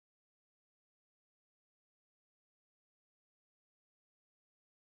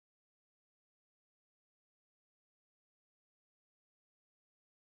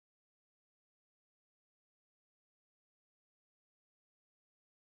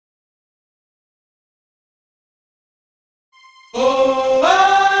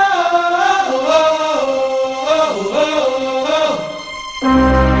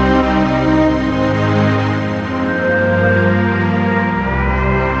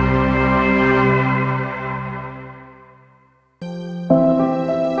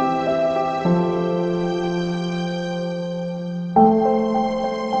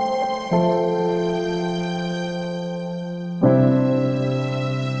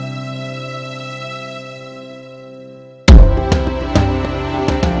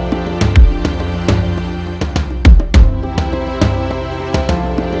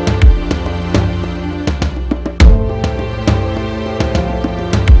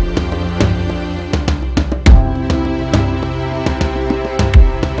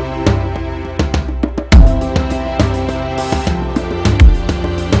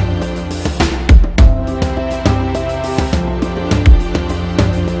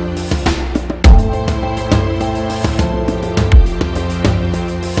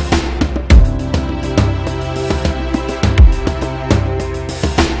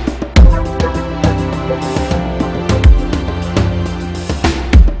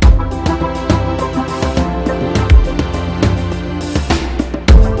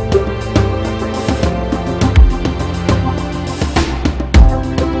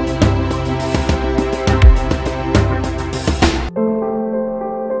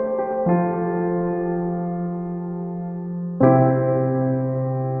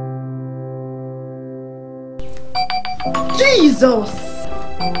Jesus!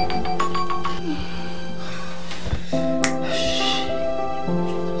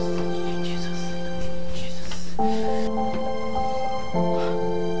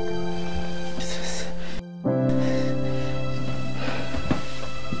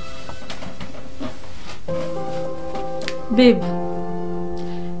 Babe,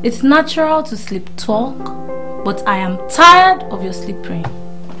 it's natural to sleep talk, but I am tired of your sleep praying.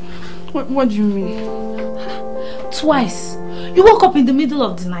 What do you mean? Twice. You woke up in the middle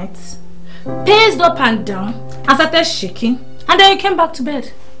of the night, paced up and down, and started shaking, and then you came back to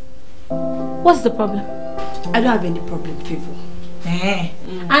bed. What's the problem? I don't have any problem, Favor.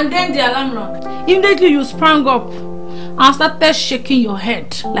 And then the alarm rang. Immediately you sprang up and started shaking your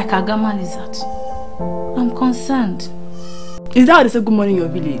head like a gamma lizard. I'm concerned. Is that how they say good morning in your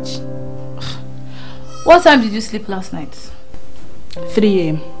village? What time did you sleep last night? 3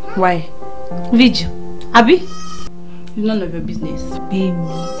 AM. Why? Vigil. Abi? It's none of your business.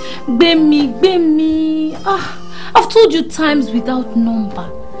 GBEMI. I've told you times without number.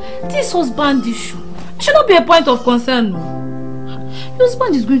 This husband issue should not be a point of concern. Your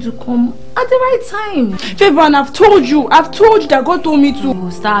husband is going to come at the right time. Favor, and I've told you that God told me to. You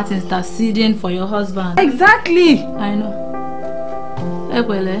will start interceding for your husband. Exactly. I know.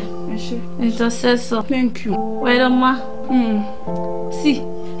 Intercessor. Thank you. Well, ma. See,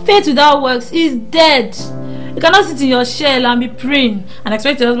 faith without works is dead. You cannot sit in your shell and be praying and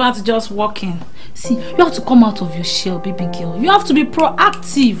expect your husband to just walk in. See, you have to come out of your shell, baby girl. You have to be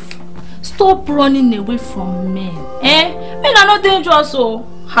proactive. Stop running away from men. Men are not dangerous, so.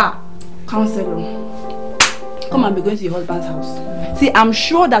 Counselor, come and be going to your husband's house. See, I'm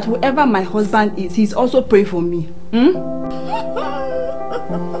sure that whoever my husband is, he's also praying for me.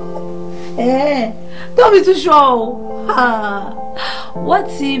 Don't be too sure. What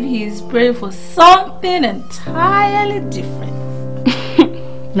if he's praying for something entirely different?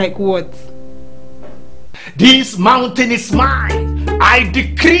 Like what? This mountain is mine. I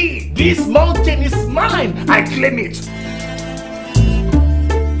decree this mountain is mine. I claim it.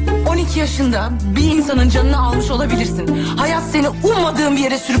 12 yaşında bir insanın canını almış olabilirsin. Hayat seni ummadığın bir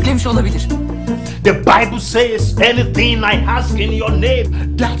yere sürüklemiş olabilir. The Bible says, anything I ask in your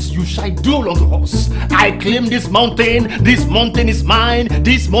name, that you shall do unto us. I claim this mountain. This mountain is mine.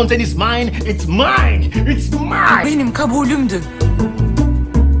 This mountain is mine. It's mine. It's mine. Benim kabulümdü.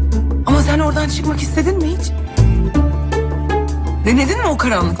 Ama sen oradan çıkmak istedin mi hiç? Denedin mi o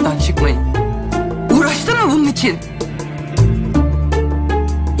karanlıktan çıkmayı? Uğraştın mı bunun için?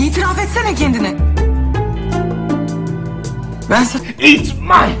 İtiraf etsene kendine. It's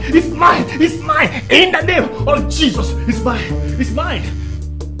mine! It's mine! It's mine! In the name of Jesus! It's mine! It's mine!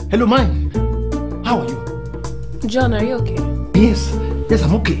 Hello, mine. How are you? John, are you okay? Yes,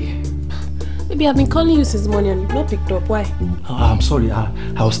 I'm okay. Maybe I've been calling you since morning and you've not picked up. Why? I'm sorry. I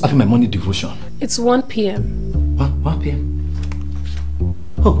was having my morning devotion. It's 1 p.m. 1 p.m.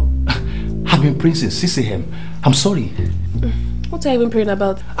 Oh, I've been praying since 6 a.m. I'm sorry. What are you even praying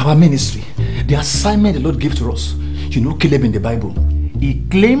about? Our ministry, the assignment the Lord gave to us. You know Caleb in the Bible. He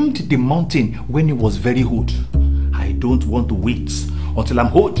claimed the mountain when it was very hot. I don't want to wait until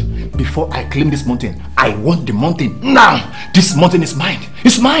I'm old. Before I claim this mountain, I want the mountain now. This mountain is mine.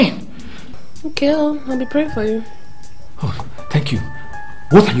 It's mine. Okay, I'll be praying for you. Oh, thank you.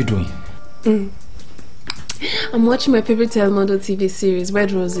 What are you doing? I'm watching my favorite Telemundo TV series,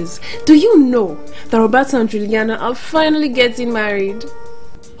 Red Roses. Do you know that Roberto and Juliana are finally getting married?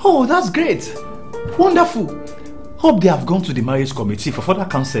 Oh, that's great. Wonderful. Hope they have gone to the marriage committee for further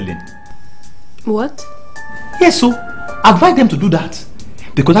counseling. What? Yes, so advise them to do that.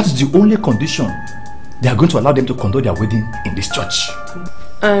 Because that is the only condition they are going to allow them to conduct their wedding in this church.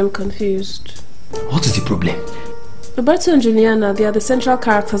 I'm confused. What is the problem? Roberto and Juliana, they are the central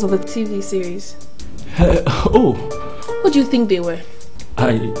characters of the TV series. What do you think they were?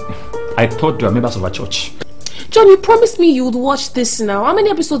 I thought they were members of a church. John, you promised me you would watch this now. How many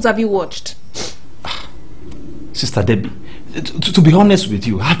episodes have you watched? Sister Debbie, to be honest with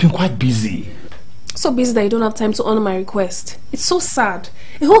you, I've been quite busy. So busy that you don't have time to honor my request. It's so sad.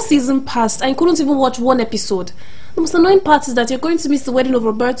 A whole season passed and you couldn't even watch one episode. The most annoying part is that you're going to miss the wedding of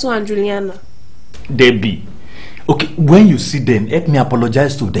Roberto and Juliana. Debbie, okay, when you see them, help me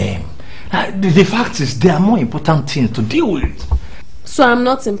apologize to them. The fact is, there are more important things to deal with. So I'm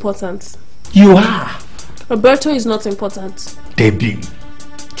not important? You are. Roberto is not important. Debbie.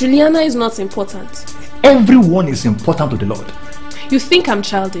 Juliana is not important. Everyone is important to the Lord. You think I'm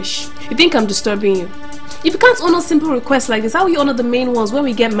childish. You think I'm disturbing you. If you can't honor simple requests like this, how will you honor the main ones when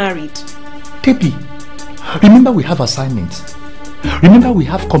we get married? Debbie, remember we have assignments. Remember we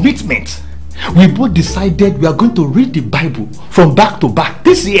have commitment. We both decided we are going to read the Bible from back to back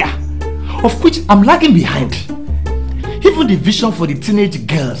this year, of which I'm lagging behind. Even the vision for the teenage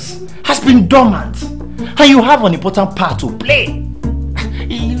girls has been dormant, and you have an important part to play.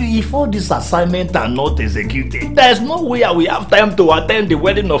 If all these assignments are not executed, there is no way I will have time to attend the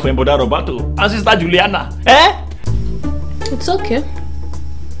wedding of Brother Roberto and Sister Juliana. It's okay.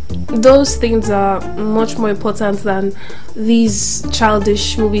 Those things are much more important than these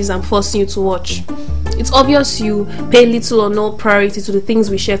childish movies I'm forcing you to watch. It's obvious you pay little or no priority to the things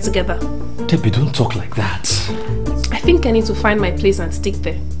we share together. Debbie, don't talk like that. I think I need to find my place and stick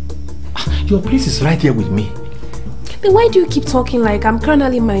there. Your place is right here with me. Then why do you keep talking like I'm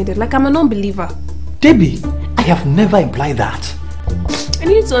carnally minded, like I'm an unbeliever? Debbie, I have never implied that. I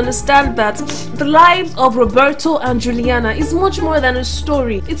need to understand that the lives of Roberto and Juliana is much more than a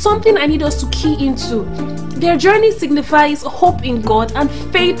story. It's something I need us to key into. Their journey signifies hope in God and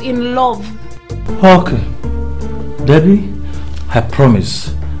faith in love. Okay. Debbie, I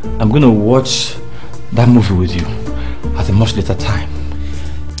promise I'm going to watch that movie with you at a much later time.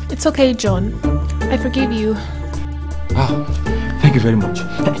 It's okay, John. I forgive you. Wow, thank you very much.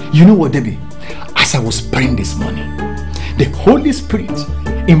 You know what, Debbie? As I was praying this morning, the Holy Spirit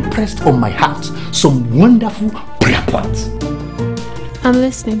impressed on my heart some wonderful prayer points. I'm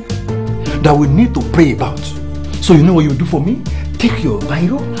listening. That we need to pray about. So you know what you do for me? Take your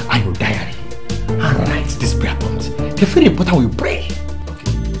Bible and your diary and write this prayer point. They're very important when you pray.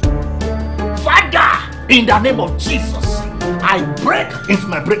 Okay. Father, in the name of Jesus, I break into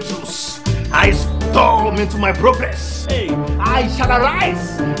my breakthroughs. I storm into my progress. Hey, I shall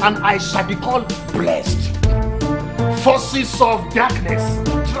arise and I shall be called blessed. Forces of darkness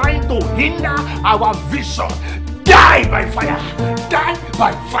trying to hinder our vision, die by fire, die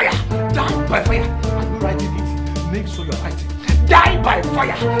by fire, die by fire. Are you writing it? Make sure you're writing. Die by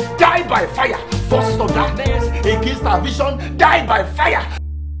fire, die by fire. Forces of darkness against our vision, die by fire.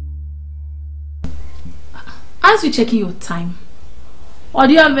 As you checking your time, or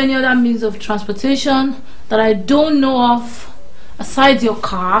do you have any other means of transportation that I don't know of aside your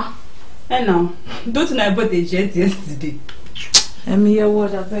car? Hey now, don't you know I bought a jet yesterday? Let me hear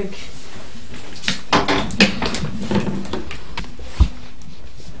what I beg.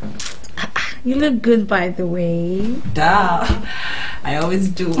 You look good, by the way. Duh, I always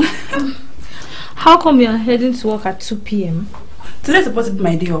do. How come you're heading to work at 2 p.m? Today's supposed to be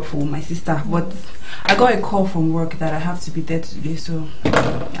my day off for my sister, but I got a call from work that I have to be there today, so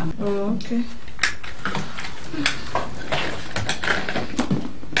yeah. Oh, okay.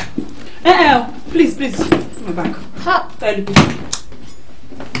 Please, come back. Ha!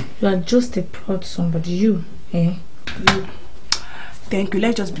 You are just a proud somebody, you, eh? You. Thank you.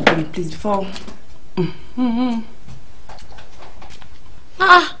 Let's just be going, please, before.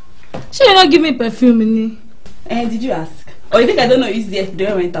 She did not give me perfume, Minnie. Did you ask? Or you think I don't know it's there?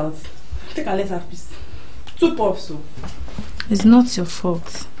 They went out. Take a let's have peace. 2 puffs, so. It's not your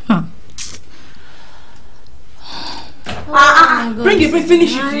fault. Bring it,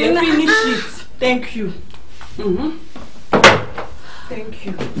 finish it here. Finish it. Thank you. Thank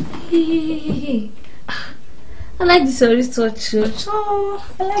you. Hey. I like this wristwatch. Oh,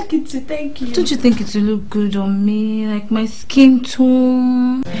 I like it too, thank you. Don't you think it will look good on me? Like my skin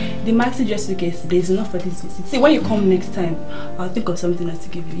tone. The maxi dress look yesterday is enough for this visit. See, when you come next time, I'll think of something else to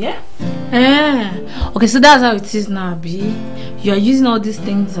give you, yeah? Okay, so that's how it is now, Abi. You are using all these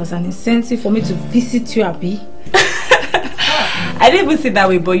things as an incentive for me to visit you, Abi. I didn't even say that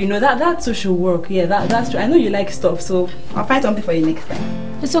way, but you know, that too should work. Yeah, that's true. I know you like stuff, so I'll find something for you next time.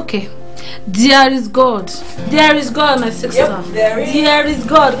 It's okay. There is God. There is God, my sister. Yep, there is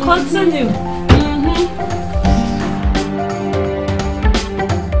God. Continue.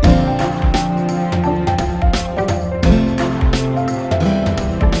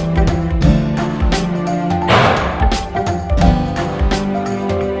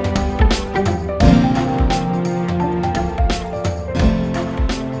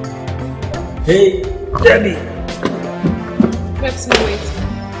 Hey, Daddy. Perhaps me wait.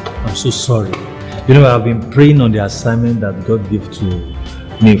 I'm so sorry. You know, I've been praying on the assignment that God gave to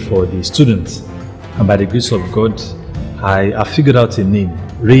me for the students. And by the grace of God, I figured out a name,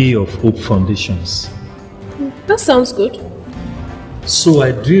 Ray of Hope Foundations. That sounds good. So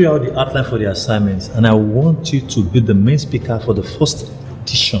I drew out the outline for the assignments, and I want you to be the main speaker for the first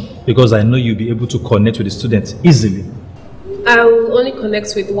edition because I know you'll be able to connect with the students easily. I will only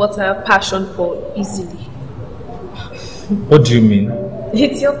connect with what I have passion for easily. What do you mean?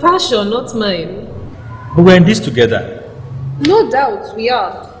 It's your passion, not mine. But we're in this together. No doubt, we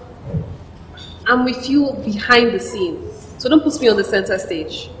are. I'm with you behind the scenes. So don't put me on the center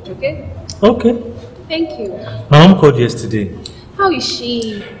stage, okay? Okay. Thank you. My mom called yesterday. How is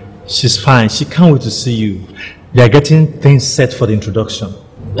she? She's fine. She can't wait to see you. They are getting things set for the introduction.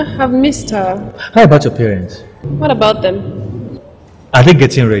 I've missed her. How about your parents? What about them? Are they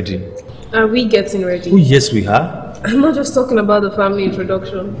getting ready? Are we getting ready? Oh, yes, we are. I'm not just talking about the family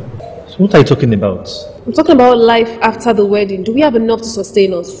introduction. So what are you talking about? I'm talking about life after the wedding. Do we have enough to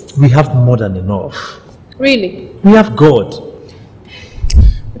sustain us? We have more than enough. Really? We have God.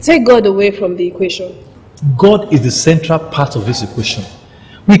 Take God away from the equation. God is the central part of this equation.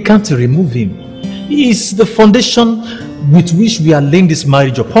 We can't remove him. He is the foundation with which we are laying this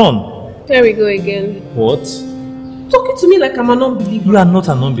marriage upon. There we go again. What? Talking to me like I'm an unbeliever. You are not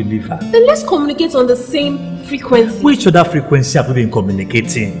an unbeliever. Then let's communicate on the same frequency. Which other frequency have we been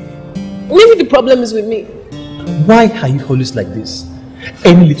communicating? Maybe the problem is with me. Why are you always like this?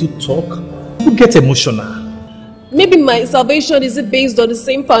 Any little talk, you get emotional. Maybe my salvation is based on the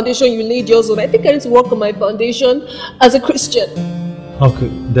same foundation you laid yours on. I think I need to work on my foundation as a Christian. Okay,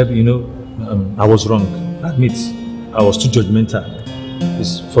 Debbie, you know, I was wrong. I admit, I was too judgmental.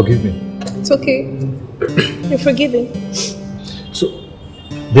 Please forgive me. It's okay. You're forgiven. So,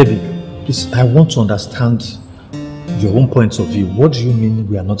 Debbie, please, I want to understand your own point of view. What do you mean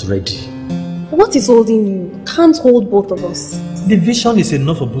we are not ready? What is holding you? Can't hold both of us. The vision is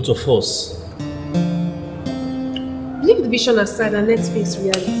enough for both of us. Leave the vision aside and let's face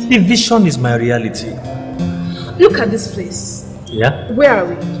reality. The vision is my reality. Look at this place. Yeah? Where are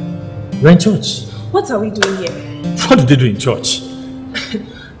we? We're in church. What are we doing here? What do they do in church?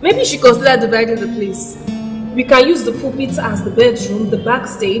 Maybe you should consider dividing the place. We can use the pulpit as the bedroom, the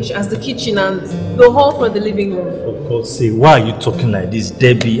backstage as the kitchen, and the hall for the living room. For God's sake, why are you talking like this,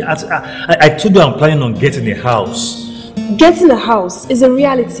 Debbie? I told you I'm planning on getting a house. Getting a house is a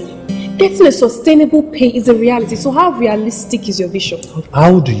reality. Getting a sustainable pay is a reality. So how realistic is your vision?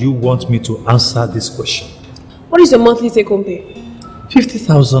 How do you want me to answer this question? What is your monthly take-home pay?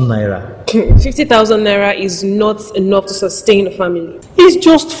 50,000 naira. 50,000 naira is not enough to sustain a family. It's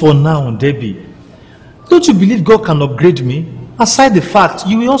just for now, Debbie. Don't you believe God can upgrade me? Aside the fact,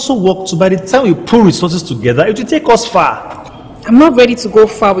 you will also work to, by the time we pull resources together, it will take us far. I'm not ready to go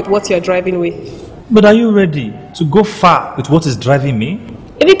far with what you're driving with. But are you ready to go far with what is driving me?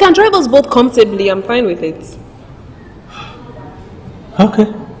 If it can drive us both comfortably, I'm fine with it. Okay.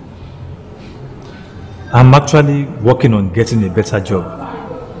 I'm actually working on getting a better job.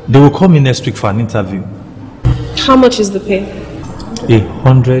 They will call me next week for an interview. How much is the pay?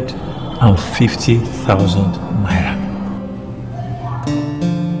 150,000 naira.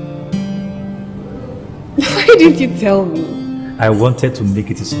 Why didn't you tell me? I wanted to make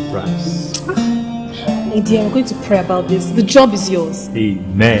it a surprise. Lydia, we're going to pray about this. The job is yours.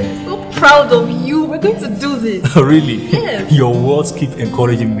 Amen. So proud of you. We're going to do this. Really? Yes. Your words keep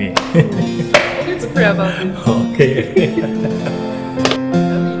encouraging me. We're going to pray about this. Okay. In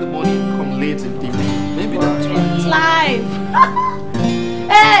the morning, come late in the evening. Maybe that's right. Live.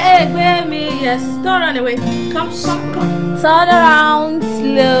 Hey, GBEMI, yes. Don't run away. Come. Turn around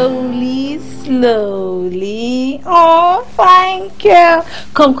slowly. Oh, thank you.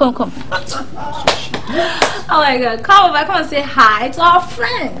 Come. Oh my God, come over, come and say hi to our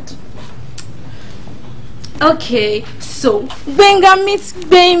friend. Okay, so Benga meets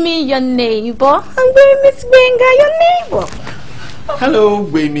GBEMI, your neighbor, and GBEMI meets Benga, your neighbor. Hello,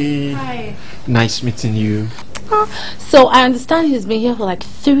 GBEMI. Hi. Nice meeting you. So I understand he's been here for like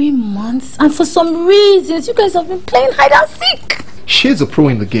 3 months, and for some reasons you guys have been playing hide and seek. She's a pro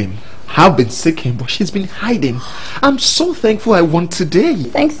in the game. I've been seeking, but she's been hiding. I'm so thankful I won today.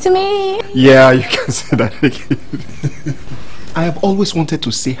 Thanks to me. Yeah, you can say that again. I have always wanted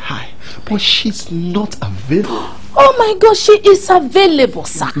to say hi, but she's not available. Oh my God, she is available,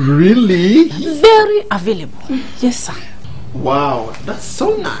 sir. Really? Very available. Yes, sir. Wow, that's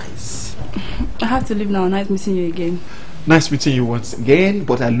so nice. I have to leave now. Nice meeting you again. Nice meeting you once again,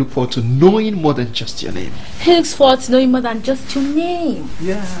 but I look forward to knowing more than just your name. He looks forward to knowing more than just your name.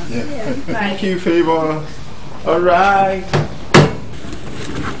 Yeah. Thank you, Favor. Alright.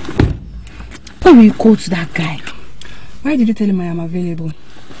 Why will you go to that guy? Why did you tell him I am available?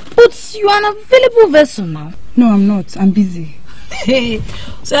 But you are an available vessel now. No, I'm not. I'm busy. Hey,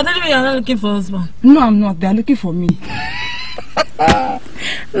 so you're telling me you're not looking for a husband? No, I'm not. They are looking for me.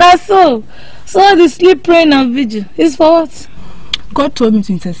 Now so the sleep, praying and vigil is for what? God told me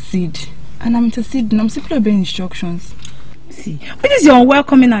to intercede. And I'm interceding. I'm simply obeying instructions. See, what is your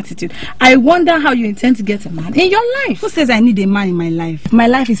unwelcoming attitude? I wonder how you intend to get a man in your life. Who says I need a man in my life? My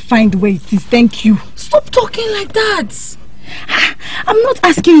life is fine the way it is. Thank you. Stop talking like that. I'm not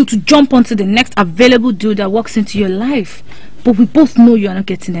asking you to jump onto the next available dude that walks into your life. But we both know you are not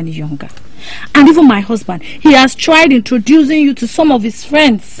getting any younger. And even my husband, he has tried introducing you to some of his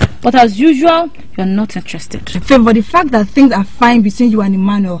friends. But as usual, you're not interested. Favor, the fact that things are fine between you and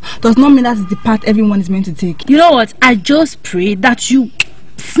Emmanuel does not mean that is the path everyone is meant to take. You know what? I just pray that you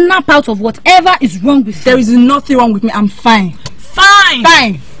snap out of whatever is wrong with you. There is nothing wrong with me. I'm fine. Fine!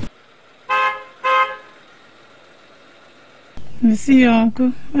 Fine! You see your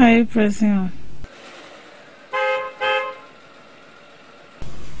uncle? Why are you pressing on?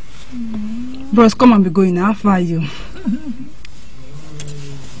 Bros, come and be going. How far are you?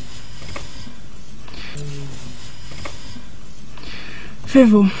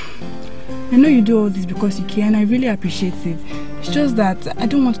 Favor, I know you do all this because you care and I really appreciate it. It's just that I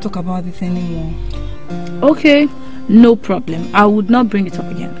don't want to talk about this anymore. Okay, no problem. I would not bring it up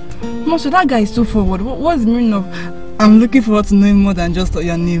again. Mom, so that guy is so forward. What's the meaning of I'm looking forward to knowing more than just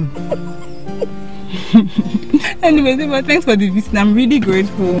your name? Anyway, thanks for the visit. I'm really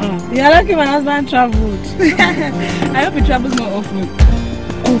grateful. You're lucky my husband traveled. I hope he travels more often.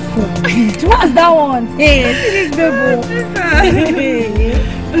 Often? What's that one? Hey, see this baby.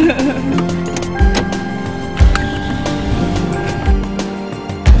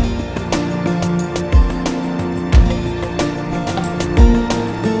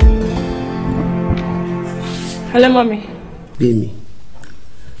 Hello, mommy. Baby,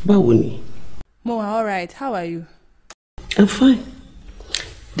 báwo ni? Mo, alright. How are you? I'm fine.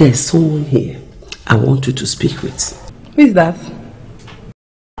 There's someone here I want you to speak with. Who is that?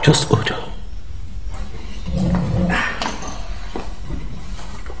 Just hold on.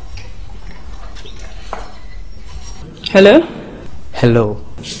 Hello? Hello.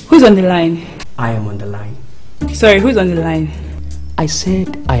 Who's on the line? I am on the line. Sorry, who's on the line? I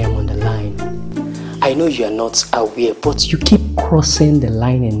said I am on the line. I know you are not aware, but you keep crossing the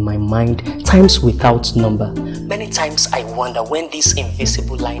line in my mind times without number. Many times I wonder when this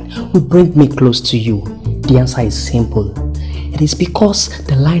invisible line will bring me close to you. The answer is simple. It is because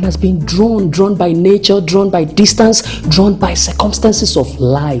the line has been drawn by nature, drawn by distance, drawn by circumstances of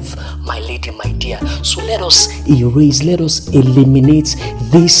life, my lady, my dear. So let us erase, let us eliminate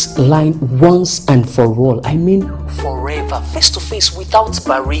this line once and for all. I mean forever, face to face, without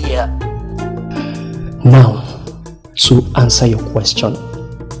barrier. Now, to answer your question,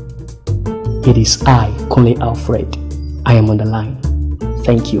 it is I, Kunle Alfred. I am on the line.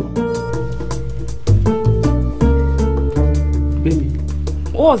 Thank you. Baby,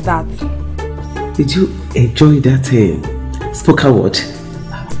 What was that? did you enjoy that spoken word?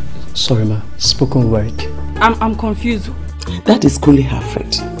 Sorry, ma. Spoken word. I'm confused. That is Kunle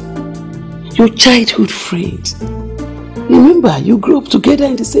Alfred, your childhood friend. Remember, you grew up together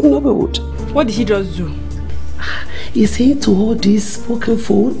in the same neighborhood. What did he just do? Is he into all this spoken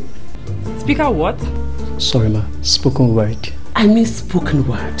phone? Speaker what? Sorry, ma. Spoken word. I mean spoken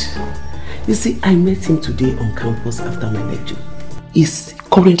word. You see, I met him today on campus after my lecture. He's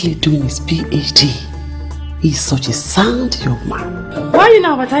currently doing his PhD. He's such a sound young man. Why are you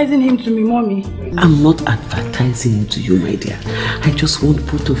not advertising him to me, mommy? I'm not advertising him to you, my dear. I just want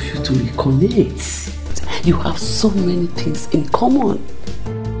both of you to reconnect. You have so many things in common.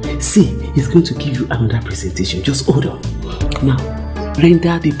 See, he's going to give you another presentation. Just hold on. Now,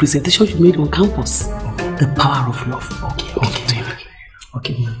 render the presentation you made on campus. The power of love.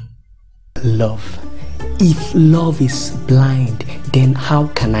 Okay. Love. If love is blind, then how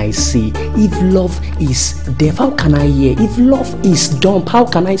can I see? If love is deaf, how can I hear? If love is dumb, how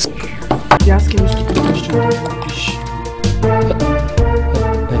can I speak? You're asking me stupid questions.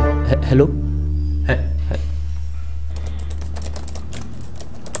 Hello?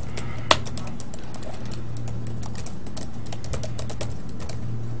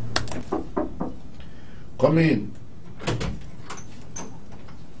 Come in.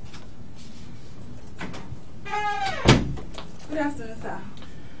 Good afternoon, sir.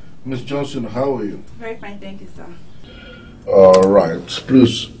 Miss Johnson, how are you? Very fine, thank you, sir. Alright,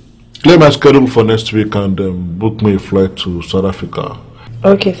 please clear my schedule for next week and book me a flight to South Africa.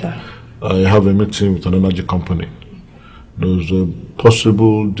 Okay, sir. I have a meeting with an energy company. There's a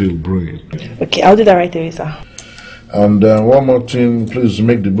possible deal brewing. Okay, I'll do that right away, sir. And one more thing, please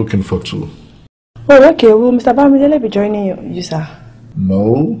make the booking for 2. Oh, okay. Will Mr. Bamidele be joining you, sir?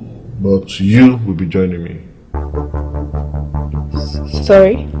 No, but you will be joining me.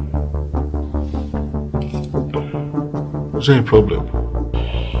 Sorry? Is there a problem?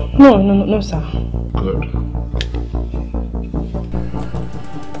 No, sir. Good.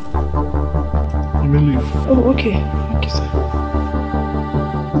 You may leave. Oh, okay. Okay, sir.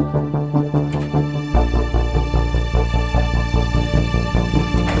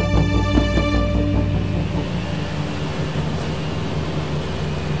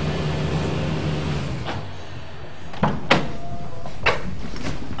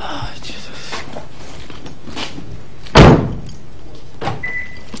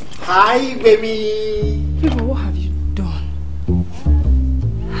 Hi, baby. People, what have you done?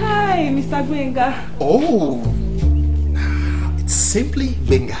 Hi, Mr. Gbenga. Oh, it's simply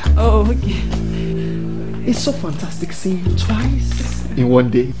Benga. Oh, okay. It's so fantastic seeing you twice in one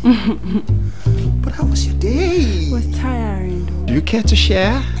day. But how was your day? It was tiring, though. Do you care to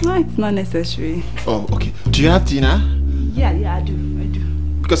share? No, it's not necessary. Oh, okay. Do you have dinner? Yeah, I do.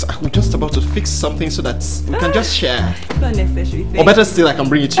 Because I'm just about to fix something so that we can just share. It's not necessary. Or better still, I can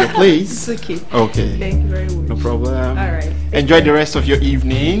bring it to your place. It's okay. Okay. Thank you very much. No problem. Alright. Enjoy the rest of your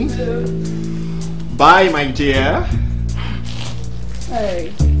evening. Bye, my dear.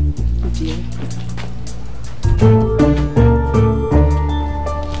 Alright. Dear.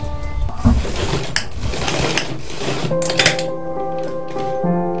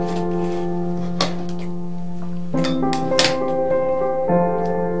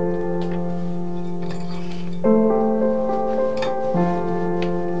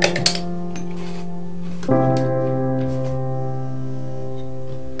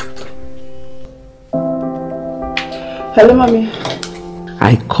 Hello, mommy.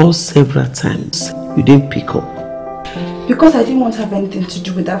 I called several times. You didn't pick up. Because I didn't want to have anything to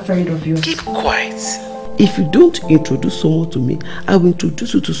do with that friend of yours. Keep quiet. If you don't introduce someone to me, I will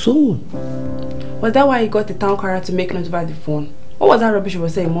introduce you to someone. Was that why you got the town crier to make noise over the phone? What was that rubbish you were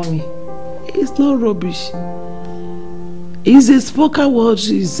saying, mommy? It's not rubbish. It's a spoken word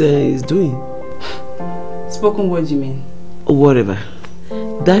he's doing. Spoken words, you mean? Or whatever.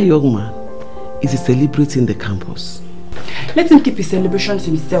 That young man is a celebrity in the campus. Let him keep his celebration to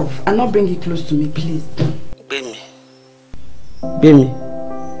himself and not bring it close to me, please.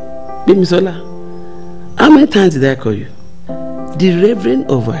 Bemi Sola, how many times did I call you? The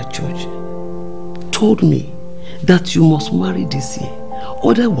reverend of our church told me that you must marry this year.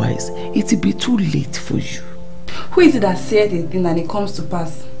 Otherwise, it will be too late for you. Who is it that said a thing and it comes to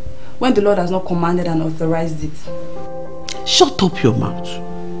pass when the Lord has not commanded and authorized it? Shut up your mouth.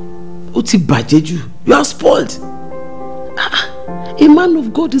 Oti bajeju, you are spoiled. A man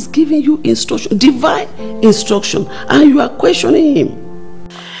of God is giving you instruction, divine instruction, and you are questioning him.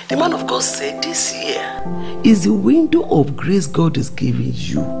 The man of God said this year is the window of grace God is giving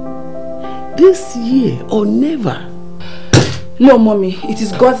you. This year or never. No, mommy, it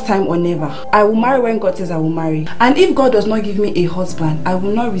is God's time or never. I will marry when God says I will marry. And if God does not give me a husband, I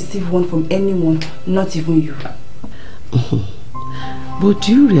will not receive one from anyone, not even you. But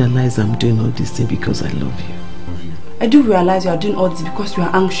do you realize I'm doing all this thing because I love you? I do realize you are doing all this because you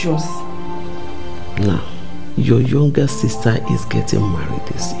are anxious. Now, your younger sister is getting married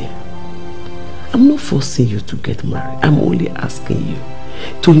this year. I'm not forcing you to get married. I'm only asking you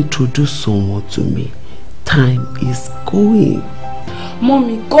to introduce someone to me. Time is going.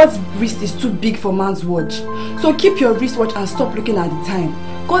 Mommy, God's wrist is too big for man's watch. So keep your wristwatch and stop looking at the time.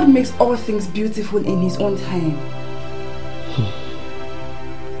 God makes all things beautiful in his own time.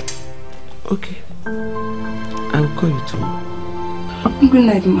 Okay. I'll call you tomorrow. Good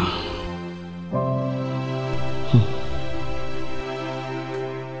night, ma.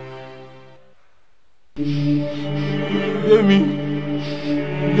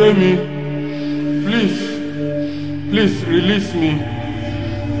 Demi, please release me.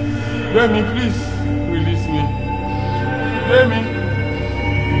 Demi, please release me. Demi.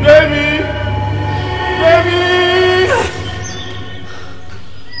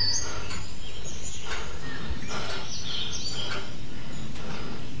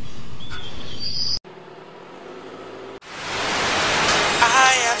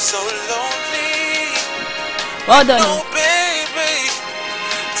 So lonely. Well done. Oh baby,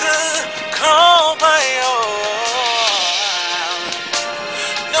 to call my own.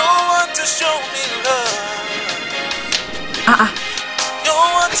 No one to show me love. No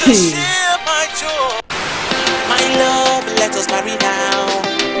one to share my joy. My love, let us marry now.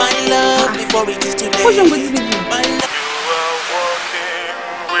 My love, before it is too late. My love. You are walking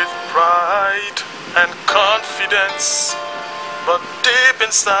with pride and confidence. But deep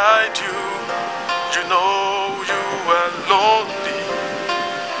inside you, you know you are lonely.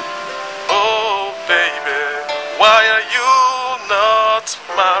 Oh baby, why are you not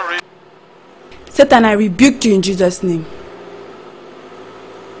married? Satan, I rebuke you in Jesus' name.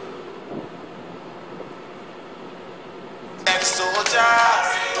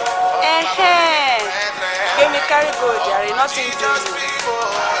 Give me carry go, there is nothing to do.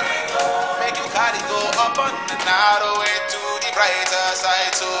 Make you carry go up on the narrow way to the brighter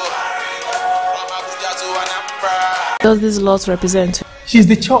side. So from Abuja to Anambra. Does this lot represent? She's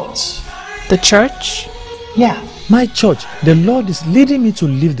the church. The church? Yeah, my church. The Lord is leading me to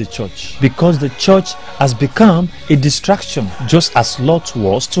leave the church because the church has become a distraction, just as Lot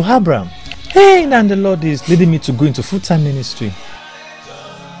was to Abraham. Hey, and the Lord is leading me to go into full-time ministry.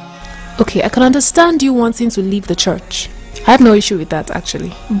 Okay, I can understand you wanting to leave the church. I have no issue with that,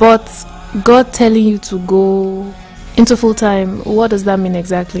 actually. But God telling you to go into full-time, what does that mean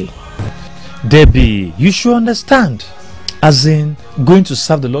exactly? Debbie, you should understand. As in, going to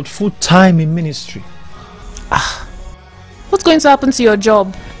serve the Lord full-time in ministry. What's going to happen to your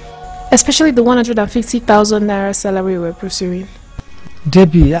job? Especially the 150,000 naira salary we're pursuing.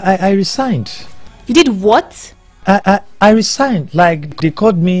 Debbie, I resigned. You did what? I resigned. Like, they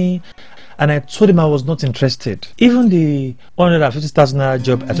called me and I told him I was not interested. Even the 150,000 naira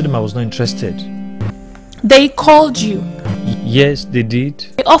job, I told him I was not interested. They called you? Yes, they did.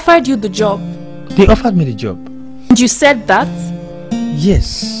 They offered you the job? They offered me the job. And you said that?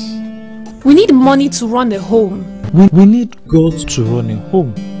 Yes. We need money to run a home. We need God to run a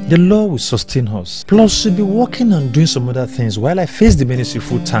home. The Lord will sustain us. Plus, we'll be working and doing some other things while I face the ministry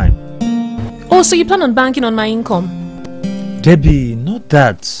full time. Oh, so you plan on banking on my income? Debbie, not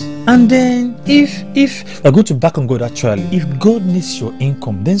that. And then, if we're going to back on God actually, if God needs your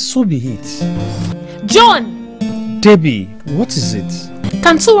income, then so be it. John! Debbie, what is it?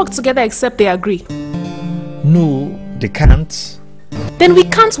 Can two work together except they agree? No, they can't. Then we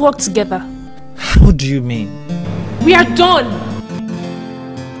can't work together. How do you mean? We are done.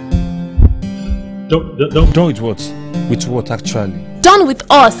 Done with what? With what actually? Done with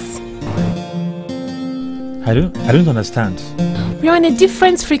us. I don't understand. We are on a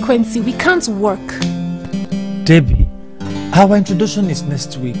different frequency. We can't work. Debbie, our introduction is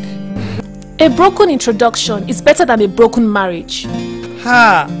next week. A broken introduction is better than a broken marriage.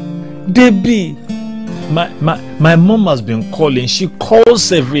 Ha! Debbie! My mom has been calling. She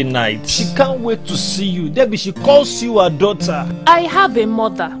calls every night. She can't wait to see you. Debbie, she calls you her daughter. I have a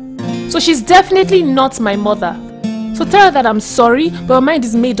mother. So she's definitely not my mother. So tell her that I'm sorry, but her mind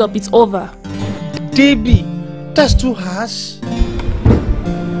is made up. It's over. Debbie, that's too harsh.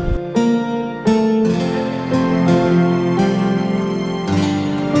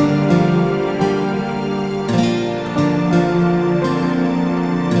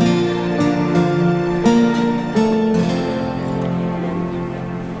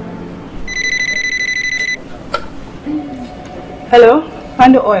 Hello,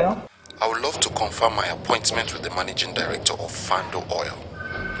 Fando Oil. I would love to confirm my appointment with the managing director of Fando Oil.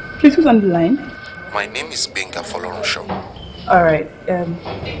 Please, who's on the line? My name is Benga Foloronsho. Alright,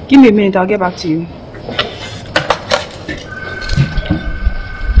 give me a minute, I'll get back to you.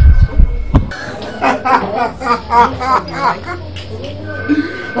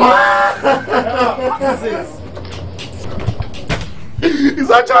 What is this? It's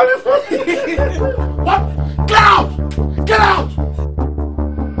actually funny. What? Get out! Get out!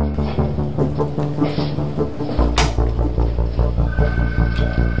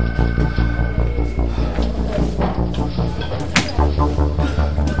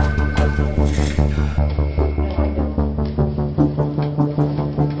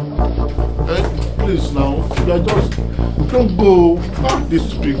 This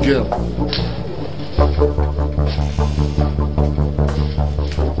stupid girl.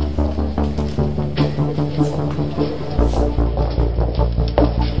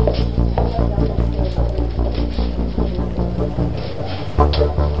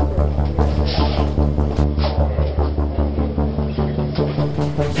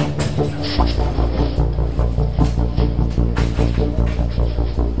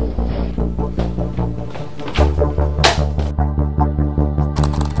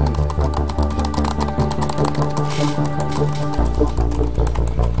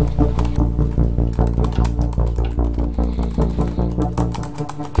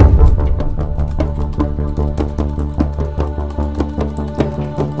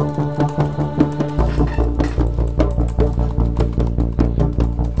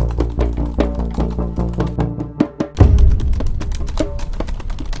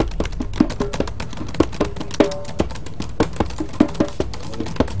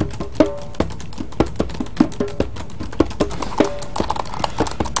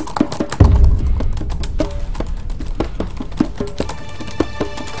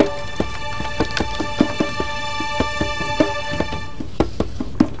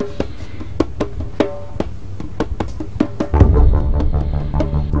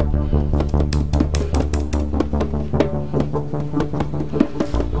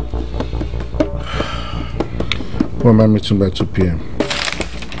 When am I meeting by 2 p.m.?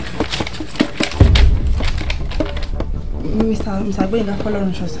 Mr. Gbenga, follow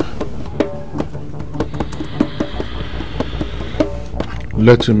on, sir.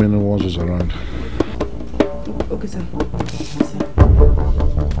 Let him in once he's around. Okay, sir.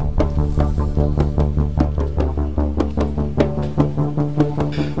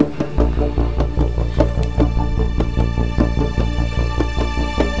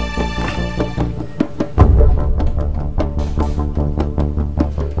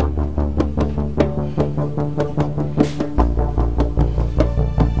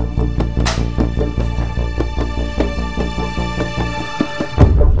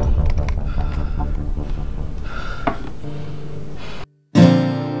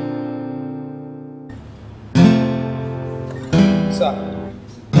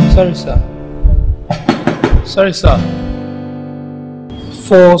 Sorry, sir.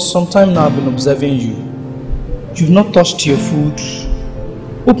 For some time now I've been observing you. You've not touched your food.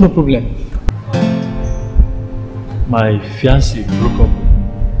 Hope no problem. My fiancée broke up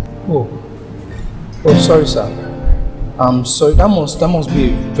with me. Oh, sorry, sir. I'm sorry. That must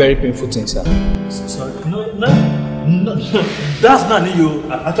be a very painful thing, sir. Sorry. No. That's not you.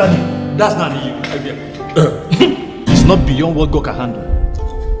 Actually, that's not you. It's not beyond what God can handle.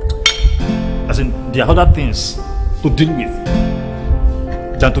 As in, there are other things to deal with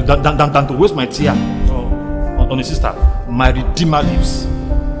than to waste my tear on a sister. My Redeemer lives.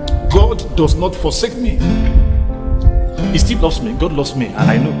 God does not forsake me. He still loves me. God loves me,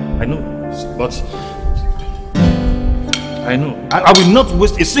 and I know. But I know I will not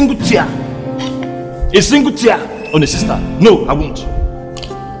waste a single tear on a sister. No, I won't.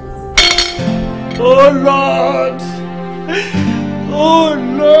 Oh Lord! Oh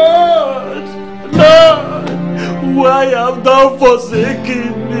Lord! Lord, why have thou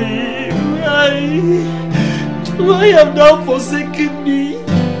forsaken me? Why have thou forsaken me?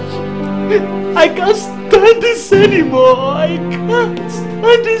 I can't stand this anymore. I can't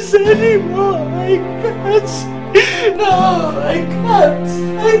stand this anymore. I can't. No, I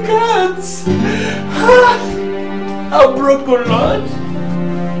can't. I'm broken, Lord.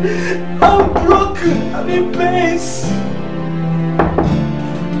 I'm broken. I'm in pain.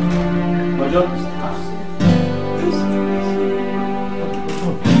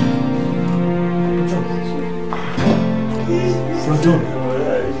 John.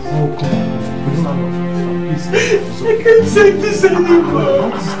 Oh, come on. Please. I can't take this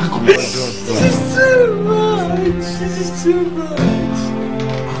anymore. This is too much.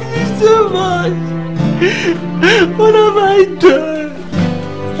 What have I done?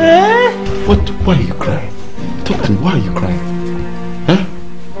 Why are you crying? Talk to me. Why are you crying? Huh?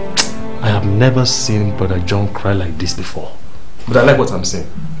 I have never seen Brother John cry like this before. But I like what I'm saying.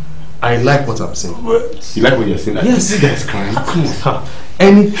 You like what you're saying? Yes, this guy's crying. Come on.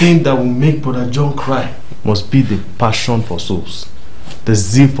 Anything that will make Brother John cry must be the passion for souls, the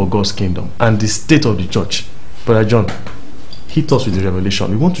zeal for God's kingdom, and the state of the church. Brother John, hit us with the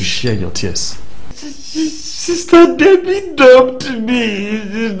revelation. We want to share your tears. Sister Debbie dumped me.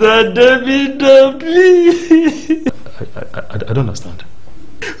 I don't understand.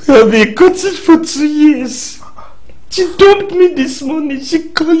 We have been courting for 2 years. She dumped me this morning. She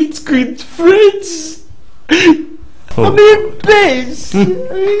called it good friends. Oh. I'm in pace.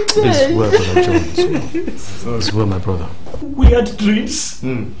 It's well, Brother John. It's well, my brother. We had dreams.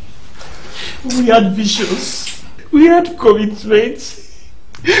 We had visions. We had commitments.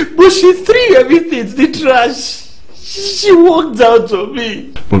 But she threw everything in the trash. She walked out on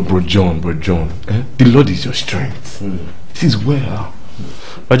me. But Bro John, the Lord is your strength. It is well.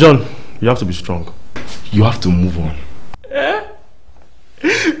 But John, you have to be strong. You have to move on.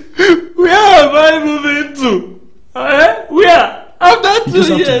 Where am I moving to? Where? After 2 You just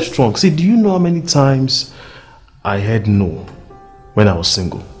have to years. be strong. See, do you know how many times I heard no when I was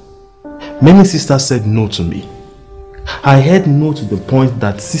single? Many sisters said no to me. I heard no to the point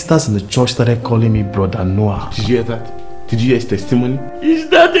that sisters in the church started calling me Brother Noah. Did you hear that? Did you hear his testimony? Is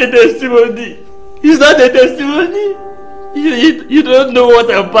that a testimony? Is that a testimony? You don't know what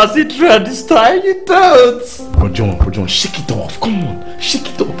I'm passing through at this time? You don't. Bro John, shake it off. Come on, shake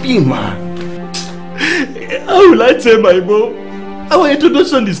it off. Be a man. How will I tell my mom? Our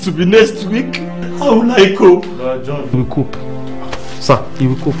introduction is to be next week. How will I cope? John, you will cope. Sir, you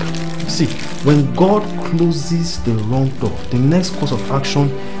will cope. See, when God closes the wrong door, the next course of action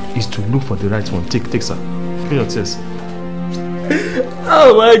is to look for the right one. Take, sir. Clear your tears. How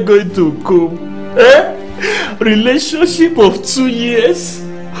am I going to cope? Relationship of 2 years,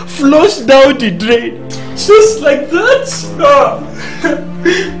 flush down the drain, just like that.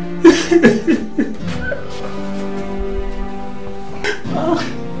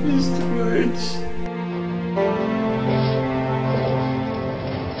 It's too much.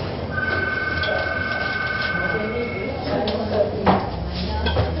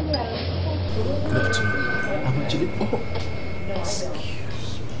 Good afternoon. I'm actually. Oh, excuse me.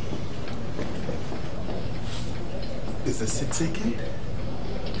 Is the seat taken?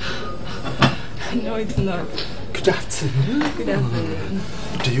 No, it's not. Good afternoon. Good afternoon.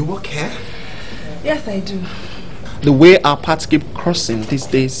 Do you work here? Yes, I do. The way our paths keep crossing these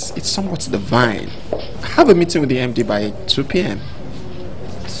days, it's somewhat divine. I have a meeting with the MD by 2 p.m.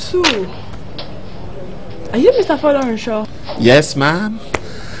 2? Are you Mr. Fodorenshaw? Yes, ma'am.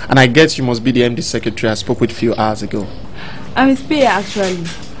 And I guess you must be the MD secretary I spoke with a few hours ago. I'm his PA, actually.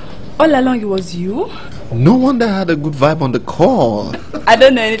 All along it was you? No wonder I had a good vibe on the call. I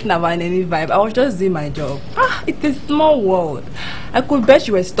don't know anything about any vibe. I was just doing my job. It's a small world. I could bet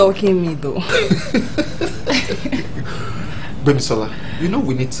you were stalking me, though. Bamilola, you know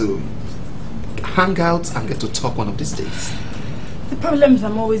we need to hang out and get to talk one of these days. The problem is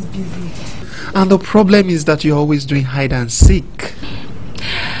I'm always busy. And the problem is that you're always doing hide and seek.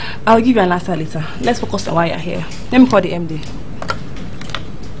 I'll give you an answer later. Let's focus on why you're here. Let me call the MD.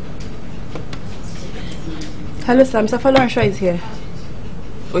 Hello, sir. Mr. Fodorenshaw is here.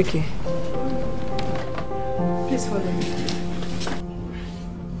 Okay. Please follow me.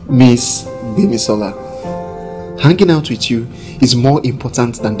 Miss Bamilola, hanging out with you is more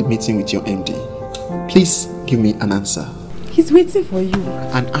important than the meeting with your MD. Please give me an answer. He's waiting for you.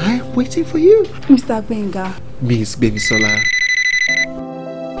 And I'm waiting for you. Mr. Benga. Miss Bamilola.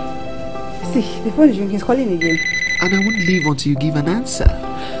 See, the phone is ringing. He's calling again. And I won't leave until you give an answer.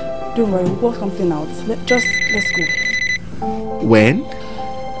 Don't worry, we'll work something out. Let's go. When?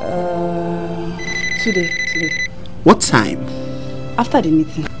 Today. What time? After the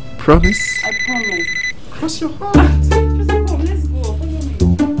meeting. Promise? I promise. Cross your heart. Let's go. Follow me.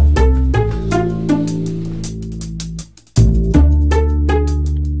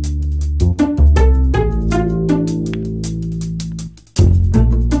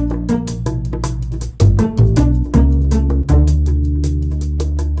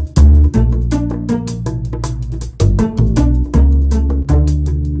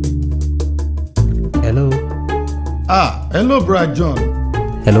 Hello, Brother John.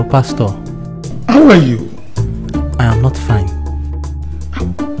 Hello, Pastor. How are you? I am not fine.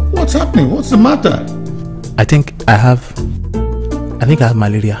 What's happening? What's the matter? I think I have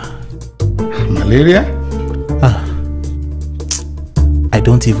malaria. Malaria? I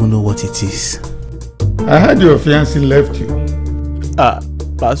don't even know what it is. I heard your fiancé left you.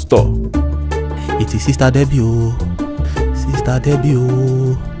 Pastor. It is Sister Debbie. Sister Debbie.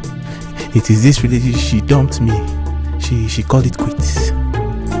 It is this relationship. She dumped me. She called it quits.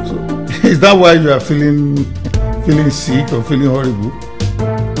 So, is that why you are feeling sick or feeling horrible?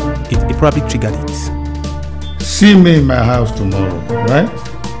 It probably triggered it. See me in my house tomorrow, right?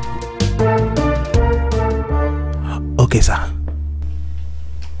 Okay, sir.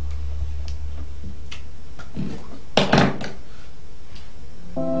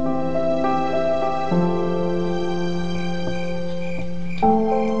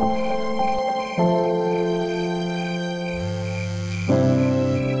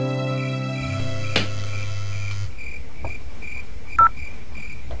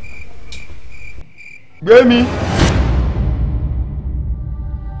 GBEMI!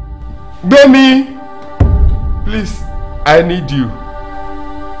 GBEMI! Please, I need you.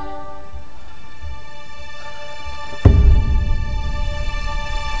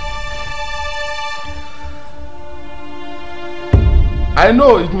 I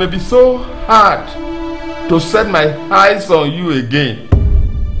know it may be so hard to set my eyes on you again,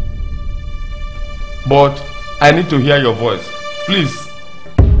 but I need to hear your voice. Please,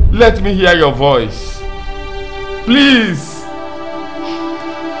 let me hear your voice. Please.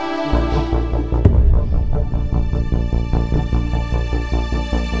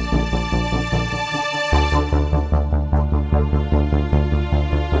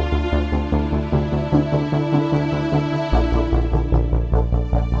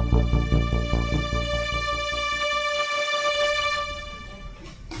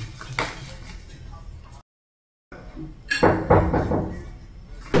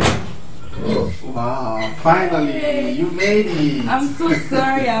 Wow, finally, you made it. I'm so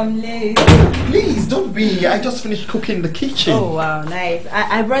sorry I'm late. Please, don't be. I just finished cooking in the kitchen. Oh, wow, nice.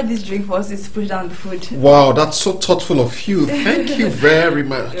 I brought this drink for us to push down the food. Wow, that's so thoughtful of you. Thank you very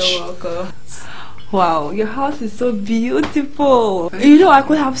much. You're welcome. Wow, your house is so beautiful. You know, I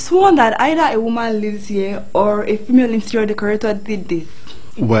could have sworn that either a woman lives here or a female interior decorator did this.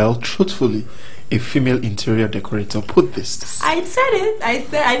 Well, truthfully, a female interior decorator put this. I said it.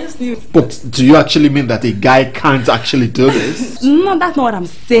 I just knew. But do you actually mean that a guy can't actually do this? No, that's not what I'm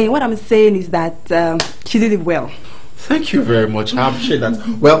saying. What I'm saying is that she did it well. Thank you very much. I appreciate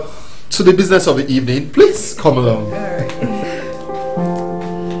that. Well, to the business of the evening, please come along. Alright.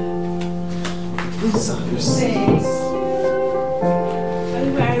 Please have your seats.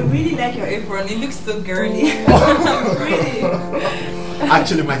 I really like your apron. It looks so girly. Really.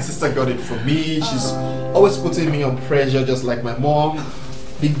 Actually, my sister got it for me. She's always putting me on pressure, just like my mom.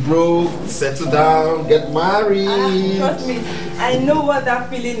 Big bro, settle down, get married. Trust me, I know what that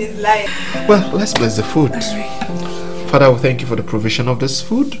feeling is like. Well, let's bless the food. Father, we thank you for the provision of this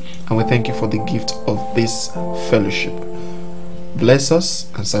food, and we thank you for the gift of this fellowship. Bless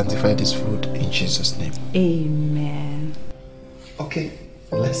us and sanctify this food in Jesus' name. Amen. Okay,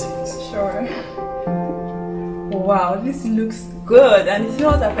 let's eat. Sure. Wow, this looks good and it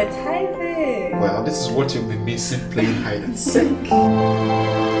smells appetizing. Well, this is what you'll be missing playing hide and seek.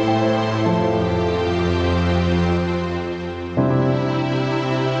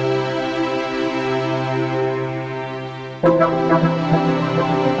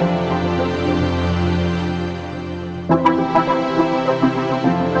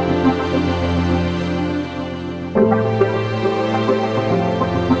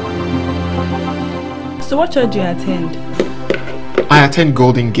 So what church do you attend? I attend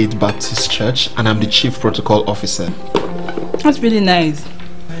Golden Gate Baptist Church and I'm the Chief Protocol Officer. That's really nice.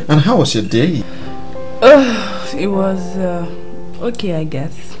 And how was your day? It was okay, I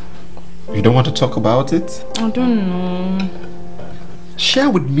guess. You don't want to talk about it? I don't know. Share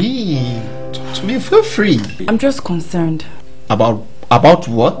with me. Talk to me, feel free. I'm just concerned. About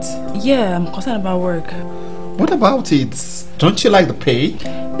what? Yeah, I'm concerned about work. What about it? Don't you like the pay?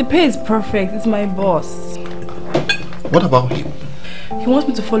 The pay is perfect. It's my boss. What about him? He wants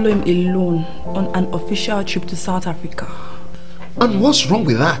me to follow him alone on an official trip to South Africa. And what's wrong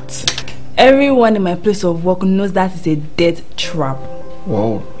with that? Everyone in my place of work knows that is a death trap.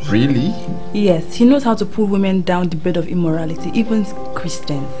 Whoa, really? Yes, he knows how to pull women down the bed of immorality, even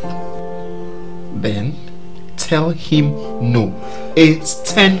Christians. Then tell him no. A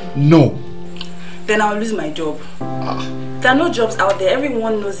stern no. Then I'll lose my job. There are no jobs out there,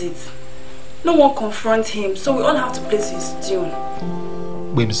 everyone knows it. No one confronts him, so we all have to play to his tune.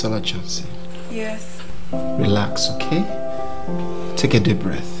 Damilola Johnson. Yes. Relax, okay? Take a deep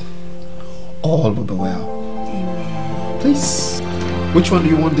breath. All will be well. Amen. Please. Which one do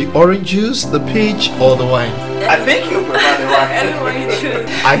you want? The orange juice, the peach, or the wine? I think you prefer the wine. Anyone you choose.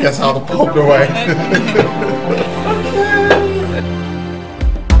 I guess I'll pop the wine.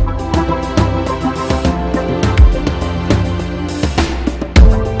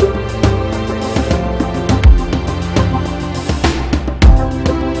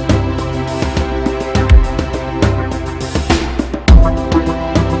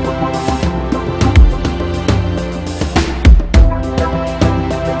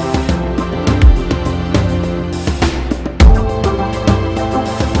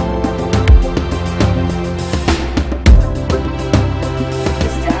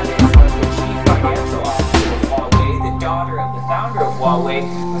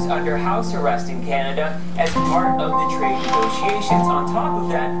 Arrest in Canada as part of the trade negotiations. On top of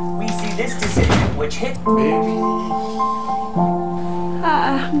that, we see this decision which hit. Hi.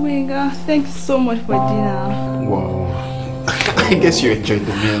 Oh my God, thanks so much for dinner. Wow. I guess you enjoyed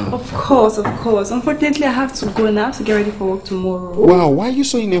the meal. Of course, of course. Unfortunately, I have to go now to get ready for work tomorrow. Wow, why are you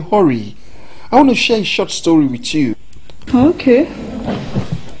so in a hurry? I want to share a short story with you. Okay.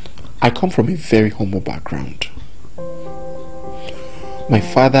 I come from a very humble background. My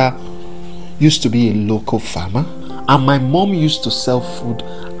father used to be a local farmer, and my mom used to sell food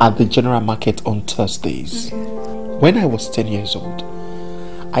at the general market on Thursdays. When I was 10 years old,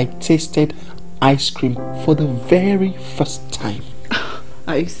 I tasted ice cream for the very first time.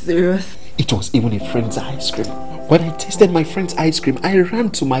 Are you serious? It was even a friend's ice cream. When I tasted my friend's ice cream, I ran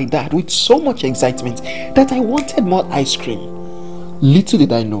to my dad with so much excitement that I wanted more ice cream. Little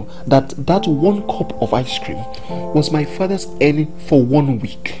did I know that that 1 cup of ice cream was my father's earning for 1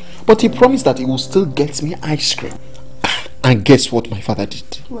 week. But he promised that he would still get me ice cream. And guess what my father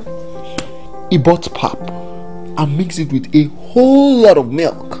did? What? He bought pap and mixed it with a whole lot of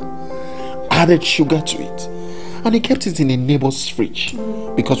milk, added sugar to it, and he kept it in a neighbor's fridge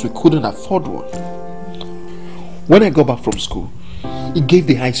because we couldn't afford one. When I got back from school, he gave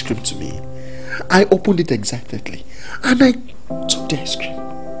the ice cream to me. I opened it excitedly and I took the ice cream.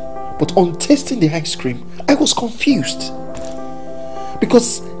 But on tasting the ice cream, I was confused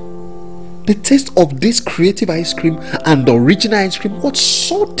because the taste of this creative ice cream and the original ice cream was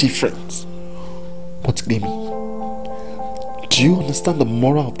so different. But GBEMI, do you understand the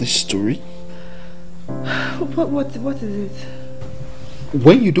moral of this story? What is it?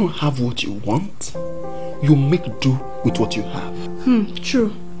 When you don't have what you want, you make do with what you have.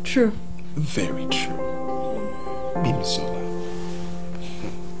 True. Very true. Bamisola.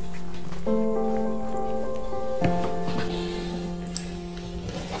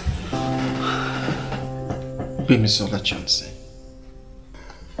 Bamisola Johnson.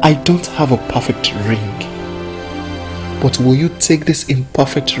 I don't have a perfect ring, but will you take this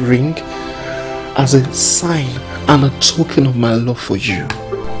imperfect ring as a sign and a token of my love for you?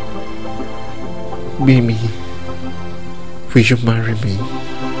 GBEMI, will you marry me?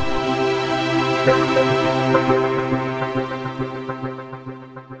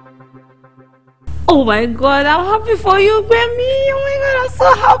 Oh my God, I'm happy for you, GBEMI. Oh my God, I'm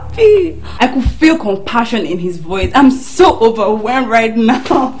so happy. I could feel compassion in his voice. I'm so overwhelmed right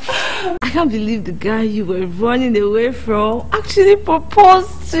now. I can't believe the guy you were running away from actually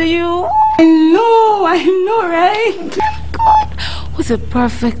proposed to you. I know, right? Oh my God, what a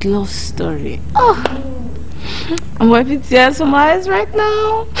perfect love story. Oh, I'm wiping tears from my eyes right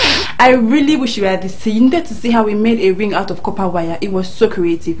now. I really wish you were at the scene. You needed to see how we made a ring out of copper wire. It was so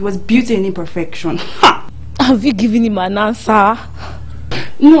creative. It was beauty and imperfection. Have you given him an answer?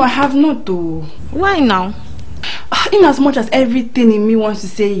 No, I have not though. Why now? In as much as everything in me wants to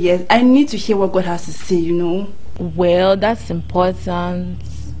say yes, I need to hear what God has to say, you know. Well, that's important.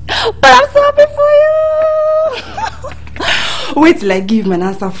 But I'm so happy for you. Wait till I give him an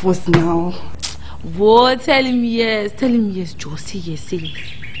answer first now. What? Tell him yes. Tell him yes, Joe. Say yes, say yes.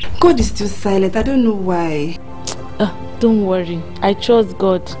 God is still silent. I don't know why. Don't worry. I trust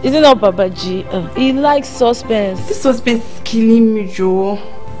God. Isn't it, Baba G? He likes suspense. This suspense is killing me, Joe.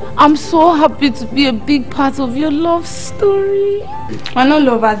 I'm so happy to be a big part of your love story. We're not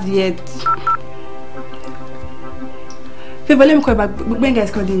lovers yet. Favor, let me call you back. When guys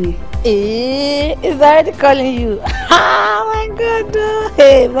calling me? He's already calling you. Oh my God.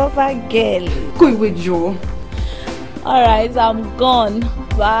 Hey, Baba girl. Go away, Joe. Alright, I'm gone.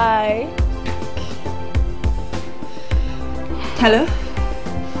 Bye. Hello?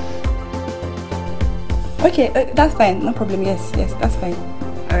 Okay, that's fine. No problem. Yes, that's fine.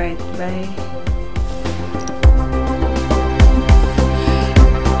 Alright, bye.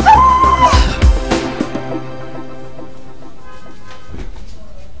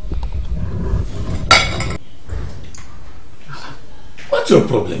 What's your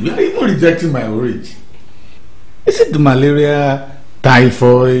problem? You are even rejecting my orange. Is it malaria,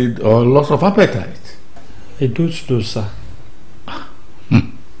 typhoid, or loss of appetite? I don't know, sir.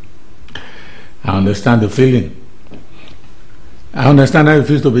 I understand the feeling. I understand how it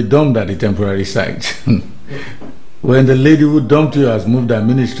feels to be dumped at the temporary site. When the lady who dumped you has moved her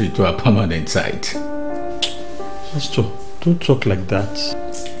ministry to a permanent site. Pastor, don't talk like that.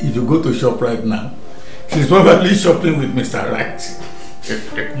 If you go to shop right now, she's probably shopping with Mr. Right.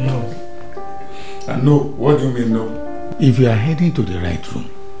 No. And no, what do you mean no? If you are heading to the right room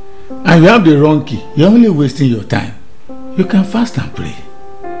and you have the wrong key, you're only wasting your time. You can fast and pray,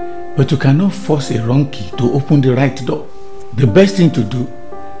 but you cannot force a wrong key to open the right door. The best thing to do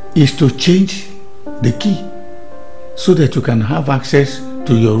is to change the key so that you can have access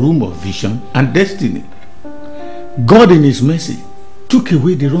to your room of vision and destiny. God in His mercy took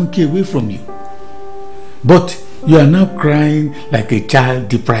away the wrong key away from you. But you are now crying like a child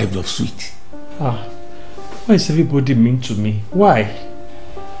deprived of sweet. Why is everybody mean to me? Why?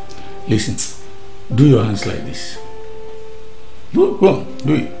 Listen, do your hands like this. Go on,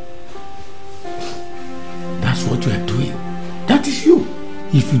 do it. That's what you are doing. That is you.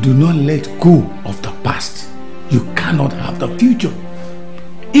 If you do not let go of the past, you cannot have the future.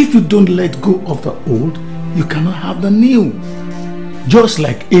 If you don't let go of the old, you cannot have the new. Just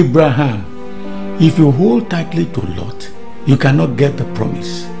like Abraham, if you hold tightly to Lot, you cannot get the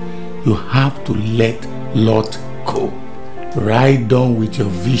promise. You have to let Lot go. Ride on with your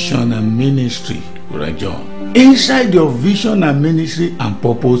vision and ministry, Brother John. Inside your vision and ministry and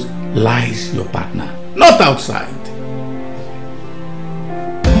purpose lies your partner, not outside.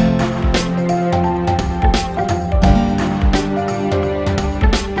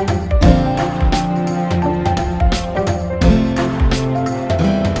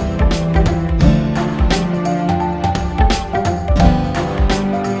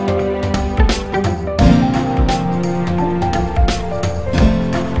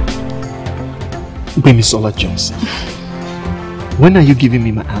 Damilola Johnson, when are you giving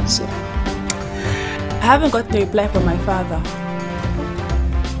me my answer? I haven't got the reply from my father.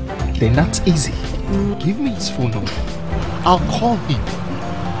 Then that's easy. Give me his phone number. I'll call him.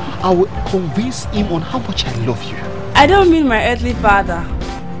 I will convince him on how much I love you. I don't mean my earthly father.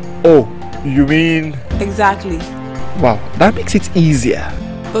 Oh, you mean? Exactly. Wow, that makes it easier.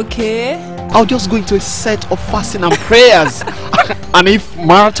 Okay. I'll just go into a set of fasting and prayers. And if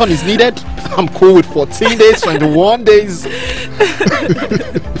marathon is needed, I'm cool with 14 days, 21 days.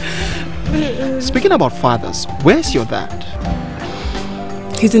 Speaking about fathers, where's your dad?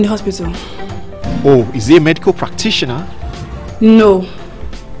 He's in the hospital. Oh, is he a medical practitioner? No.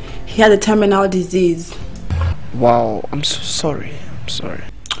 He had a terminal disease. Wow, I'm so sorry. I'm sorry.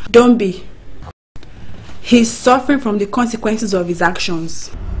 Don't be. He's suffering from the consequences of his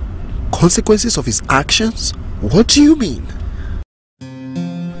actions. Consequences of his actions? What do you mean?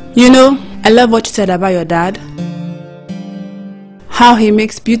 You know, I love what you said about your dad. How he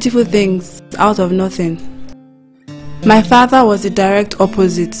makes beautiful things out of nothing. My father was the direct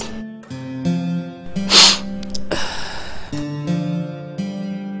opposite.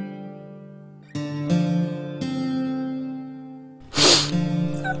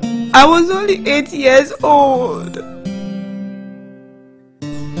 I was only 8 years old.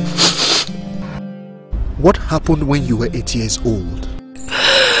 What happened when you were 8 years old?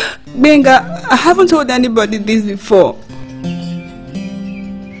 Benga, I haven't told anybody this before.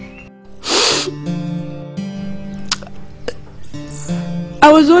 I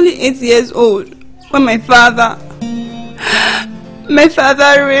was only 8 years old when my father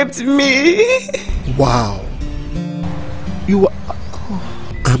raped me. Wow. You are...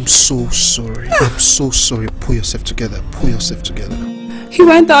 I'm so sorry. I'm so sorry. Pull yourself together. Pull yourself together. He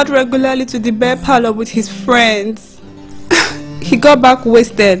went out regularly to the bear parlor with his friends. He got back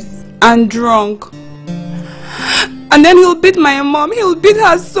wasted and drunk. And then he'll beat my mom. He'll beat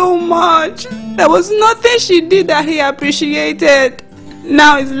her so much. There was nothing she did that he appreciated.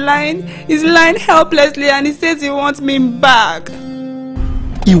 Now he's lying helplessly and he says he wants me back.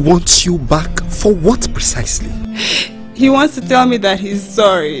 He wants you back for what precisely? He wants to tell me that he's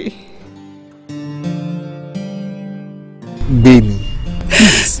sorry. Baby,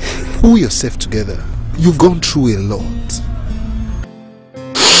 please, pull yourself together. You've gone through a lot.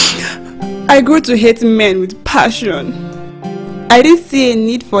 I grew to hate men with passion. I didn't see a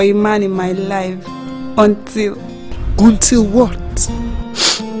need for a man in my life until... Until what?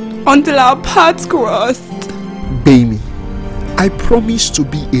 Until our paths crossed. Baby, I promise to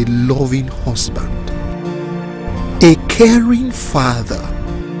be a loving husband, a caring father,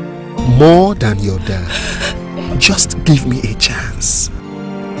 more than your dad. Just give me a chance.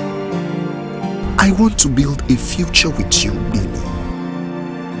 I want to build a future with you, baby.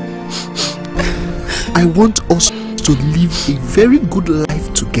 I want us to live a very good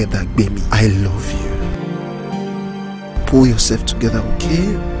life together, baby. I love you. Pull yourself together,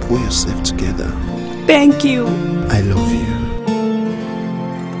 okay? Pull yourself together. Thank you. I love you.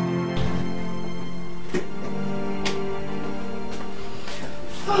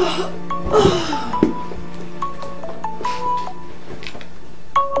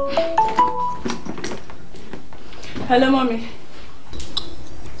 Hello, Mommy.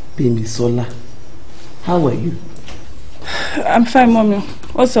 Damilola, how are you? I'm fine, Mommy.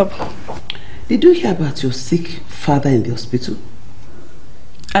 What's up? Did you hear about your sick father in the hospital?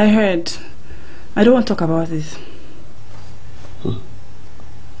 I heard. I don't want to talk about this.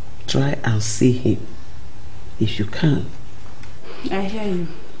 Try and see him if you can. I hear you.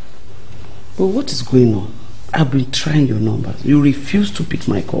 But what is going on? I've been trying your numbers. You refuse to pick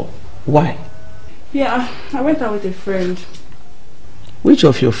my call. Why? Yeah, I went out with a friend. Which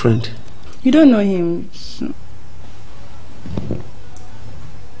of your friend? You don't know him.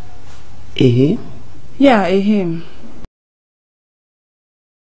 A him? Yeah, a him.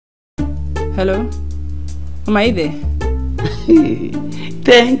 Hello? Am I there?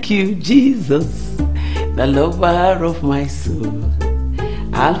 Thank you, Jesus, the lover of my soul.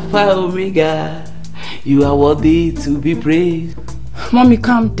 Alpha, Omega, you are worthy to be praised. Mommy,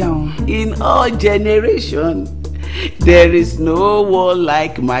 calm down. In all generations, there is no one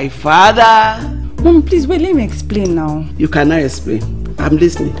like my father. Mommy, please wait, let me explain now. You cannot explain. I'm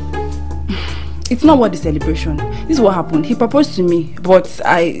listening. It's not what the celebration. This is what happened. He proposed to me, but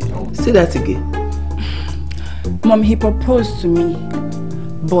I... Say that again. Mom, he proposed to me,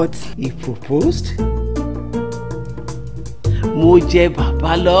 but... He proposed? Mo jẹ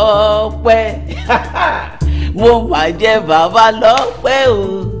bàbá lọ́pẹ́. Mo máa jẹ bàbá lọ́pẹ́ o.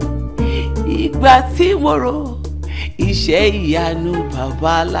 Ìgbà tí mo rò iṣẹ́ ìyanu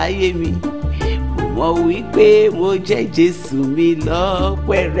bàbá láyé mi. Mo wí pé mo jẹ Jésù mi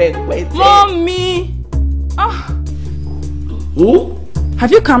lọ́pẹ́ rẹpẹtẹ. Mommy!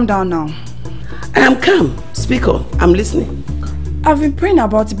 Have you calmed down now? I am calm. Speak on. I'm listening. I've been praying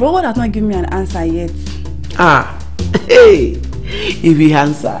about it, but God has not given me an answer yet. Hey, if he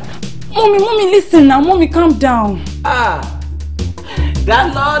answer. Mommy, listen now. Mommy, calm down.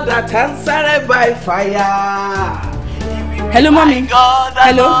 The Lord that answered by fire. Hello, Mommy. God,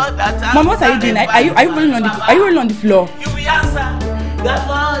 hello, Mom. What are you doing? Are you rolling on the? Are you rolling on the floor? You will answer. The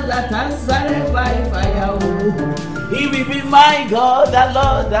Lord that answered by fire. He will be my God. The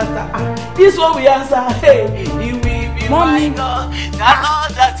Lord that. This one we answer. Hey, he will be Mommy. my God. The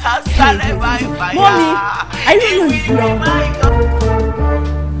Lord that answered by fire. Mommy, are you rolling on the floor?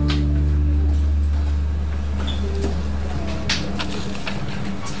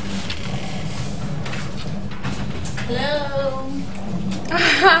 Hello.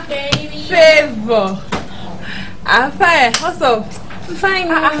 Baby. Favor. I'm fine. What's up? I'm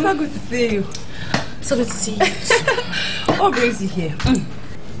fine. I'm so good to see you. So good to see you. What brings you here?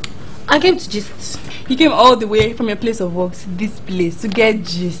 I came to gist. You came all the way from your place of work to this place to get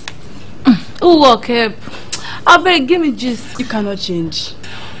gist. Oh, okay. I beg, give me gist. You cannot change.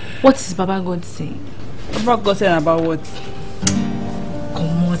 What is Baba God saying? Baba God saying about what?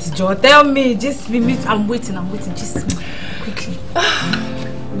 Come on, Joe. Tell me. Just be me. I'm waiting. Just quickly.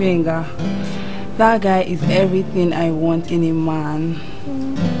 Benga, that guy is everything I want in a man.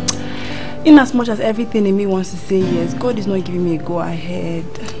 In as much as everything in me wants to say yes, God is not giving me a go ahead.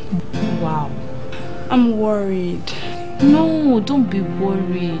 Wow. I'm worried. No, don't be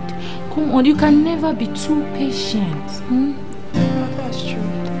worried. Come on, you can never be too patient. No, that's true.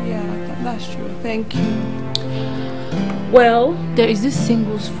 Yeah, that's true. Thank you. Well, there is this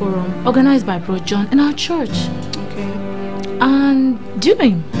singles forum organized by Bro John in our church. Okay. And do you know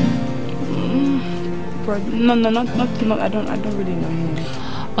him? No, I don't really know him.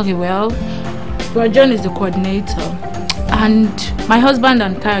 Okay, well, Bro John is the coordinator, and my husband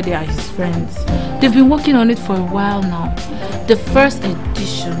and Kayode are his friends. They've been working on it for a while now. The first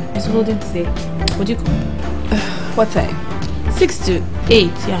edition is holding today. What do you call it? What time? 6 to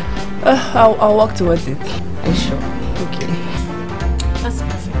 8, yeah. I'll walk towards it. Are you sure? Okay. That's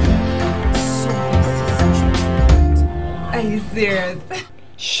perfect. Are you serious?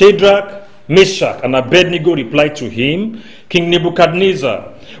 Shadrach, Meshach, and Abednego replied to him, King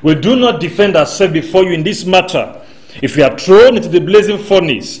Nebuchadnezzar, we do not defend ourselves before you in this matter. If we are thrown into the blazing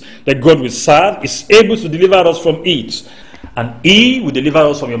furnace, the God we serve is able to deliver us from it, and he will deliver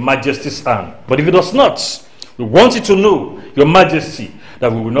us from your majesty's hand. But if he does not, we want you to know, your majesty,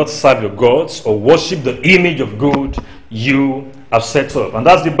 that we will not serve your gods or worship the image of God you have set up. And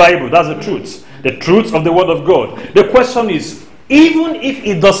that's the Bible, that's the truth of the word of God. The question is, even if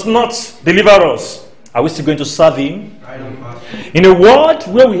he does not deliver us, are we still going to serve him? In a world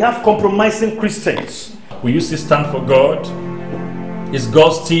where we have compromising Christians, will you still stand for God? Is God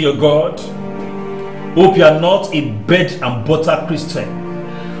still your God? Hope you are not a bread and butter Christian.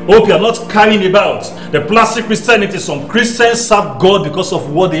 Hope you are not carrying about the plastic Christianity. Some Christians serve God because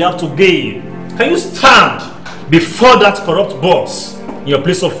of what they have to gain. Can you stand before that corrupt boss in your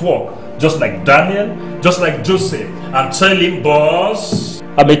place of work, just like Daniel, just like Joseph, and tell him, boss,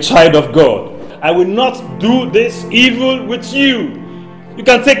 I'm a child of God. I will not do this evil with you. You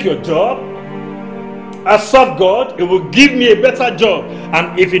can take your job. I serve God, He will give me a better job.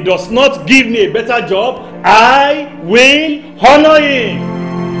 And if He does not give me a better job, I will honor Him.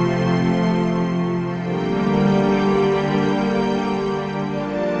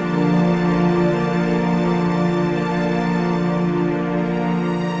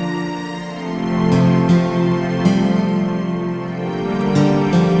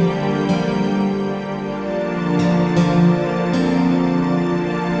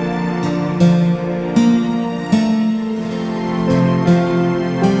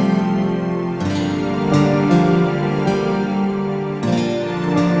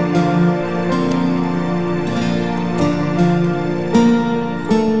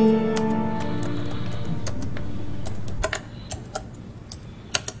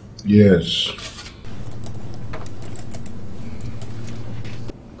 Yes.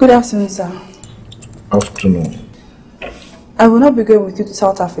 Good afternoon, sir. Afternoon. I will not be going with you to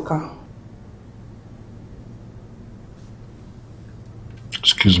South Africa.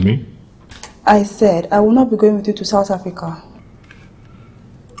 Excuse me? I said I will not be going with you to South Africa.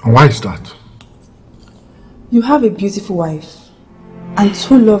 Why is that? You have a beautiful wife and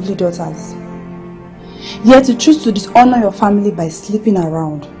 2 lovely daughters. Yet you choose to dishonor your family by sleeping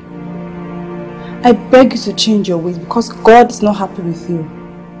around. I beg you to change your ways because God is not happy with you.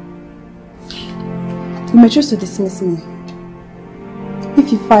 You may choose to dismiss me.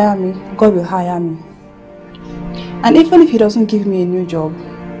 If you fire me, God will hire me. And even if He doesn't give me a new job,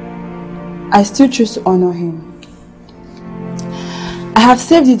 I still choose to honor Him. I have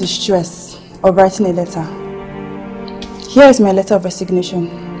saved you the stress of writing a letter. Here is my letter of resignation,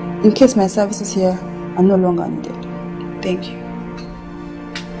 in case my services here are no longer needed. Thank you.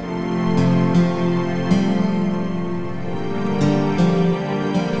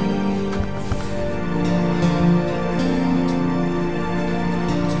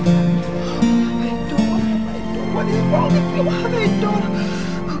 What is wrong with me? What have I done?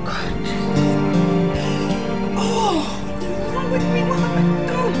 Oh God. Oh, what's wrong with me? What have I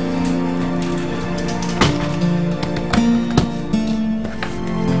done?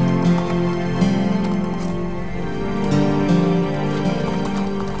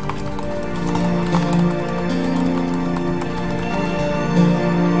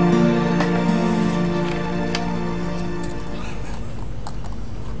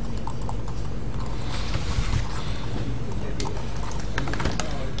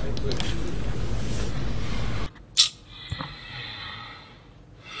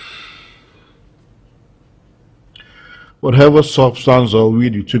 Whatever substance or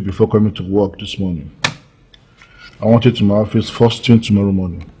weed you took before coming to work this morning, I want it to my office first thing tomorrow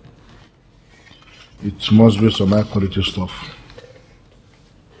morning. It must be some high quality stuff.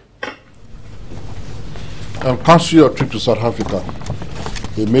 I'll cancel your trip to South Africa.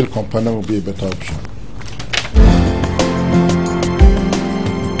 A male companion will be a better option.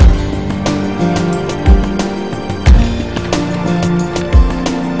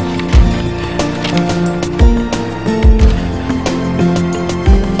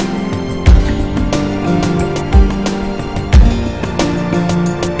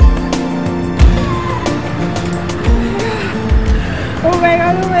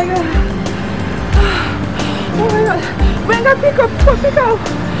 Pick up.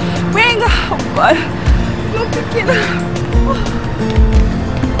 Wenga, oh God, it's not picking up.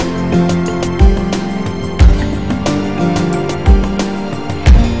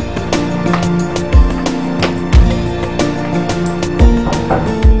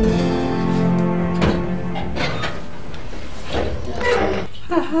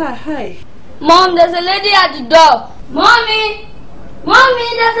 Hi. Mom, there's a lady at the door. Mommy,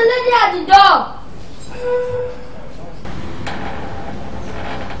 there's a lady at the door.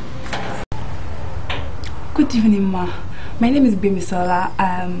 Good evening, ma. My name is Damilola.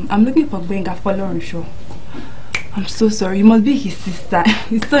 I'm looking for Gbenga Folorunsho. I'm so sorry. You must be his sister.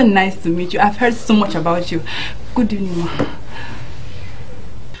 It's so nice to meet you. I've heard so much about you. Good evening, ma.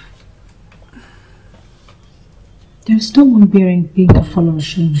 There's no one bearing Gbenga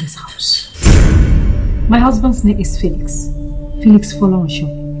Folorunsho in this house. My husband's name is Felix Folorunsho,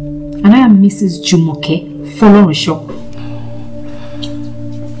 and I am Mrs. Jumoke Folorunsho.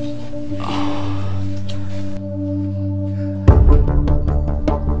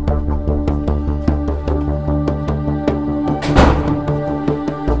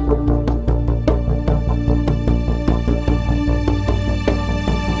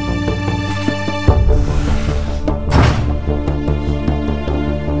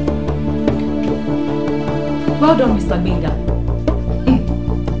 Well done, Mr. Gbenga.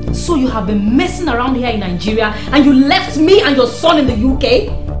 So you have been messing around here in Nigeria and you left me and your son in the UK?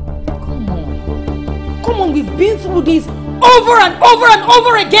 Come on, we've been through this over and over and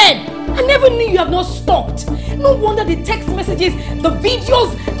over again. I never knew you have not stopped. No wonder the text messages, the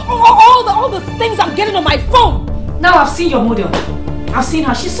videos, all the things I'm getting on my phone. Now I've seen your model. I've seen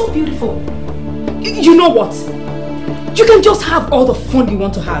her. She's so beautiful. You know what? You can just have all the fun you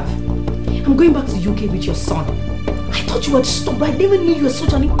want to have. I'm going back to the UK with your son. I thought you had stopped, but I never knew you were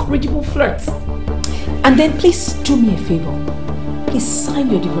such an incorrigible flirt. And then please do me a favor. Please sign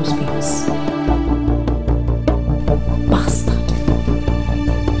your divorce papers. Bastard.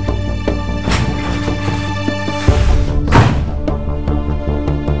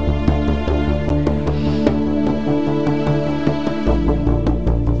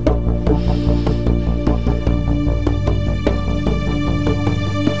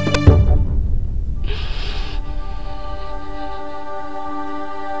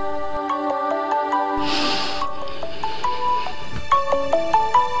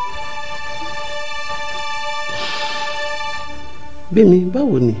 Bemi,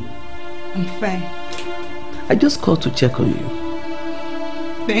 báwo ni? I'm fine. I just called to check on you.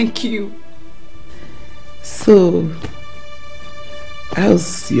 Thank you. So,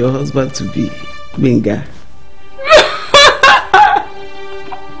 how's your husband to be, Gbenga?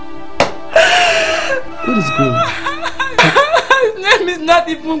 What is going on? His name is not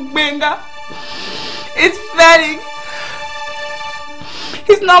even Gbenga. It's Felix.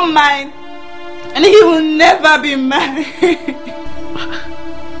 He's not mine. And he will never be mine.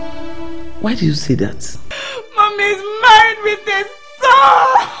 Why do you say that? Mommy is married with a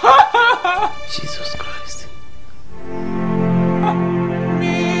son. Jesus Christ.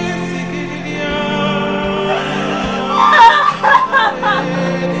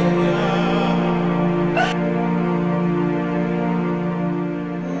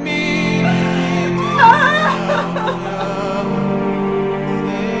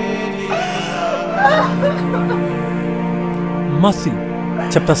 Matthew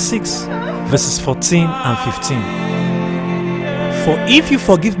chapter 6 verses 14 and 15. For if you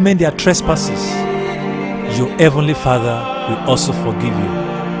forgive men their trespasses, your heavenly Father will also forgive you.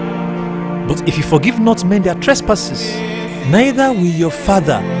 But if you forgive not men their trespasses, neither will your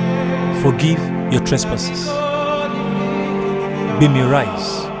Father forgive your trespasses. GBEMI,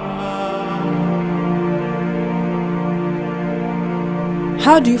 rise.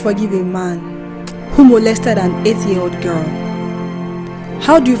 How do you forgive a man who molested an 8-year-old girl?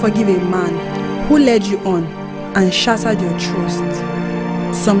 How do you forgive a man who led you on and shattered your trust?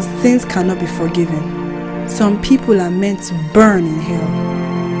 Some sins cannot be forgiven. Some people are meant to burn in hell.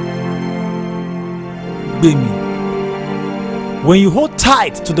 GBEMI, when you hold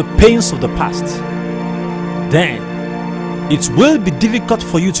tight to the pains of the past, then it will be difficult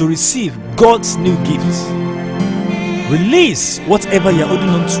for you to receive God's new gifts. Release whatever you're holding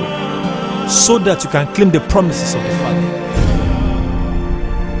on to so that you can claim the promises of the Father.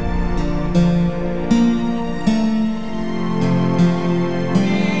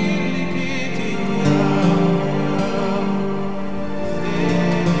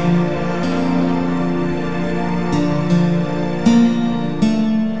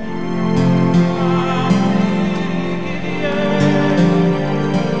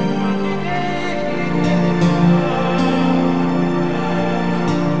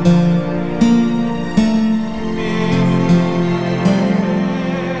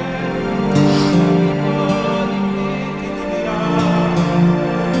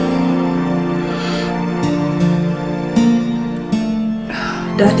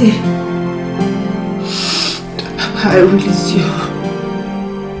 Daddy, I release you.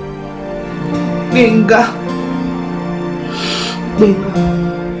 Gbenga.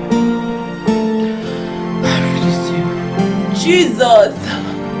 I release you. Jesus.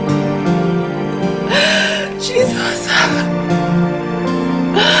 Jesus.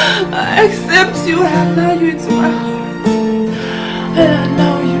 I accept you. I allow you into my heart. I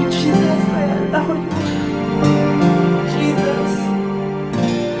allow you, Jesus. I allow you. Jesus.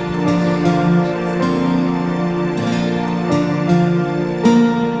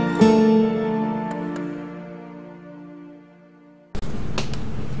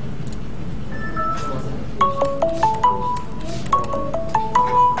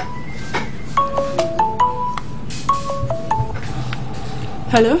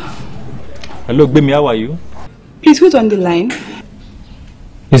 Hello? Hello, GBEMI, how are you? Please, who's on the line?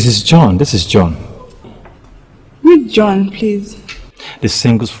 This is John. Which John, please? The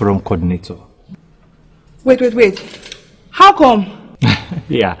Singles Forum Coordinator. Wait. How come?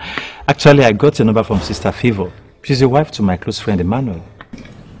 Yeah, actually I got a number from Sister Favor. She's the wife to my close friend Emmanuel.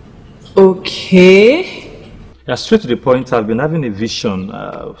 Okay. Yeah, straight to the point, I've been having a vision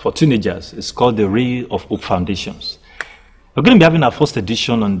for teenagers. It's called the Ray of Hope Foundations. We're going to be having our first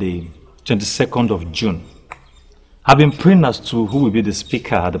edition on the 22nd of June. I've been praying as to who will be the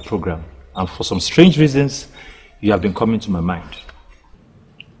speaker at the program. And for some strange reasons, you have been coming to my mind.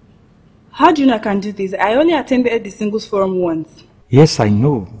 How do you know I can do this? I only attended the Singles Forum once. Yes, I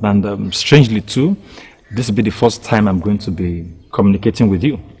know. And strangely too, this will be the first time I'm going to be communicating with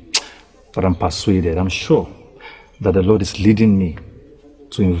you. But I'm persuaded, I'm sure, that the Lord is leading me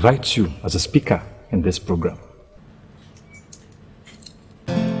to invite you as a speaker in this program.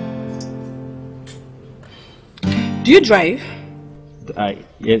 Do you drive?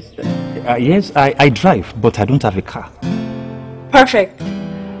 Yes, I drive, but I don't have a car. Perfect.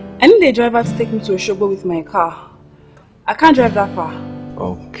 I need a driver to take me to Osogbo with my car. I can't drive that far.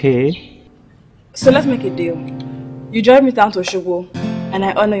 Okay. So let's make a deal. You drive me down to Osogbo, and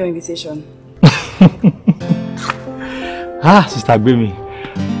I honor your invitation. Sister GBEMI.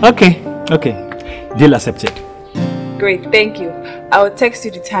 Okay. Deal accepted. Great, thank you. I will text you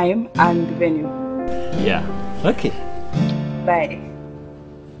the time and the venue. Yeah. Okay. Bye.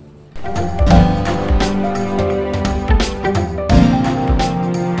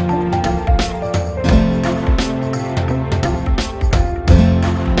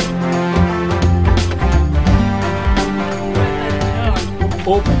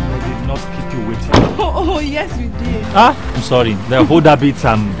 Hope I did not keep you waiting. Oh, yes, we did. I'm sorry. There are old habits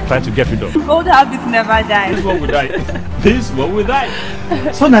I'm trying to get rid of. Old habits never die. This one will die. This one will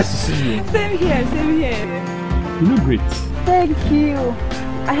die. So nice to see you. Same here, same here. You look great. Thank you.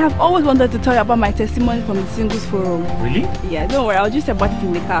 I have always wanted to tell you about my testimony from the Singles Forum. Really? Yeah, don't worry, I'll just say about it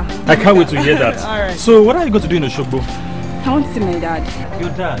in the car. I can't wait to hear that. Alright. So what are you going to do in Oshogbo? I want to see my dad.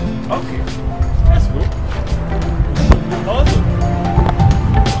 Your dad? Okay. Let's go. Awesome.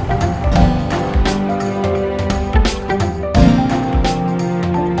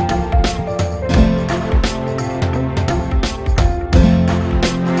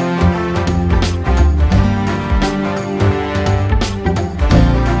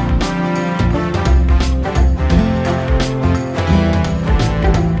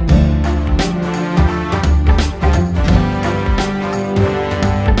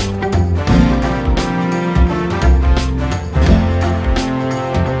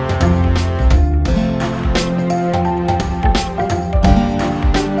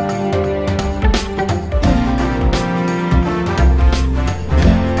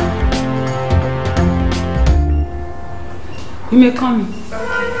 You may come in.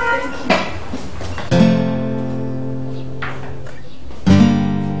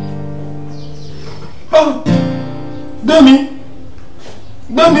 Oh, Dami!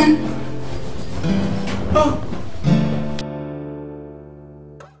 Dami! Oh.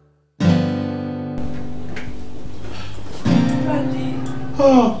 Daddy.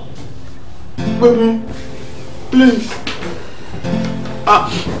 Oh, baby, please.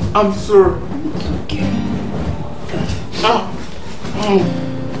 I'm sorry. It's okay.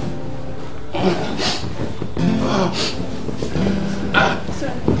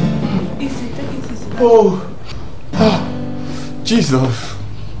 Easy, take it easy. Oh, Jesus,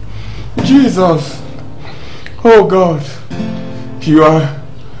 Jesus, oh God, you are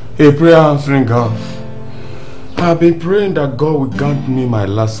a prayer answering God. I've been praying that God will grant me my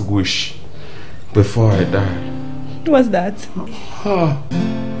last wish before I die. What's that?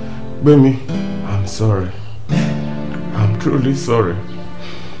 Baby, I'm sorry. I'm truly sorry.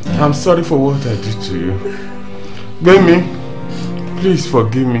 I'm sorry for what I did to you. Baby, please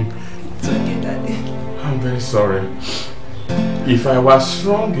forgive me. It's okay, Daddy. I'm very sorry. If I was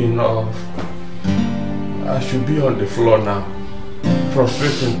strong enough, I should be on the floor now,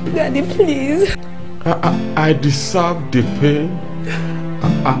 prostrating. Daddy, please. I deserve the pain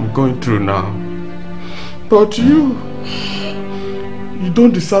I'm going through now. But you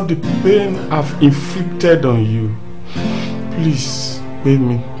don't deserve the pain I've inflicted on you. Please,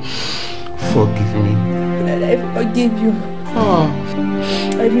 baby, forgive me. Daddy, I forgive you.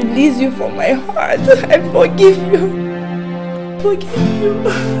 I release you from my heart. I forgive you. Forgive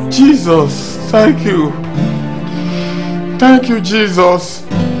you. Jesus, thank you. Thank you, Jesus.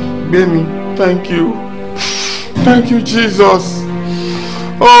 Baby, thank you. Thank you, Jesus.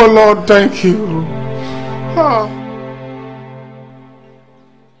 Oh Lord, thank you.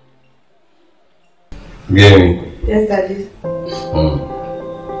 GBEMI. Yes, Daddy.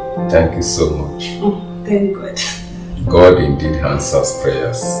 Thank you so much. Thank God. God indeed answers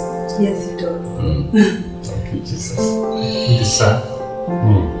prayers. Yes, He does. Thank you, Jesus. Thank you, sir.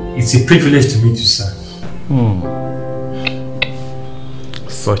 It's a privilege to meet you, sir.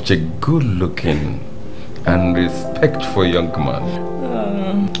 Such a good-looking and respectful young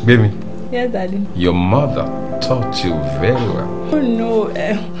man. Baby. Yes, Daddy. Your mother taught you very well. Oh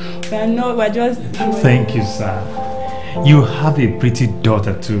no, we're just... Thank you, sir. You have a pretty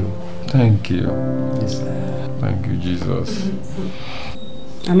daughter too. Thank you. Yes, sir. Thank you, Jesus.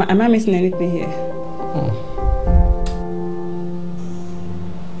 Am I missing anything here?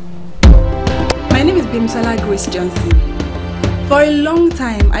 My name is Bamilola Grace Johnson. For a long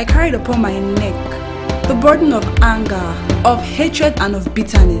time, I carried upon my neck the burden of anger, of hatred, and of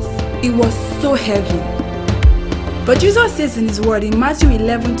bitterness. It was so heavy. But Jesus says in His word in Matthew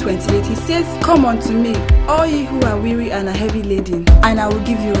 11:28, He says, "Come unto me, all ye who are weary and are heavy laden, and I will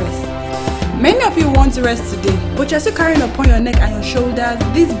give you rest." Many of you want to rest today, but you're still carrying upon your neck and your shoulders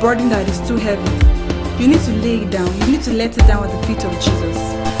this burden that is too heavy. You need to lay it down. You need to let it down at the feet of Jesus.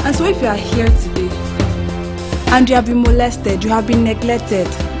 And so if you are here today, and you have been molested, you have been neglected,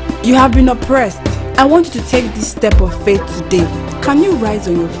 you have been oppressed, I want you to take this step of faith today. Can you rise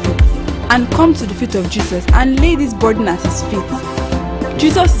on your feet? and come to the feet of Jesus and lay this burden at his feet.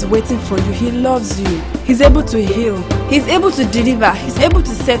 Jesus is waiting for you. He loves you. He's able to heal. He's able to deliver. He's able to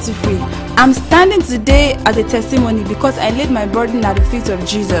set you free. I'm standing today as a testimony because I laid my burden at the feet of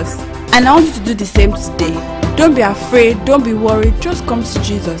Jesus. And I want you to do the same today. Don't be afraid. Don't be worried. Just come to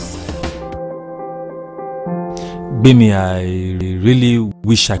Jesus. GBEMI, I really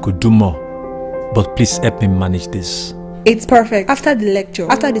wish I could do more, but please help me manage this. It's perfect. After the lecture,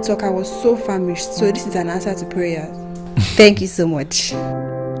 after the talk, I was so famished. So this is an answer to prayers. Thank you so much.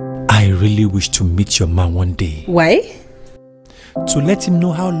 I really wish to meet your man one day. Why? To let him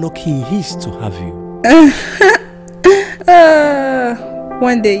know how lucky he is to have you.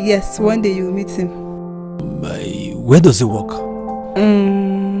 One day, yes, one day you'll meet him. Where does he work?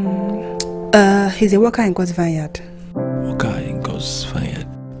 He's a worker in God's vineyard. Worker in God's vineyard.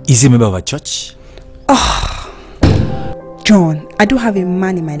 Is he a member of a church? Oh, John, I don't have a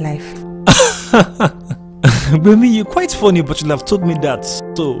man in my life. GBEMI, you're quite funny, but you'll have told me that.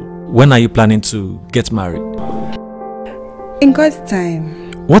 So, when are you planning to get married? In God's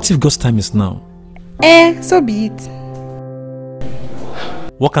time. What if God's time is now? So be it.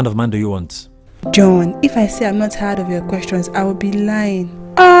 What kind of man do you want? John, if I say I'm not tired of your questions, I will be lying.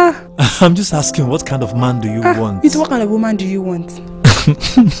 I'm just asking, what kind of man do you want? What kind of woman do you want?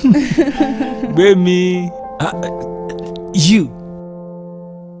 GBEMI, you.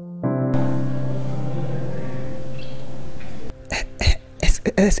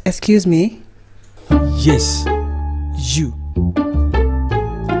 Excuse me? Yes, you.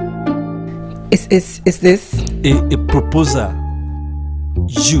 Is this? A proposer.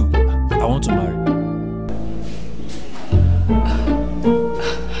 You. I want to marry.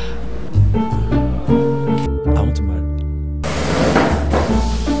 I want to marry.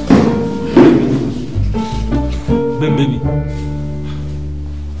 Baby.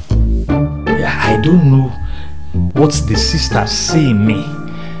 Yeah, I don't know what the sisters say in me.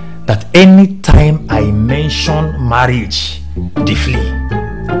 That anytime I mention marriage, they flee.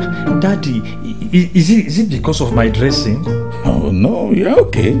 Daddy, is it because of my dressing? Oh no, you're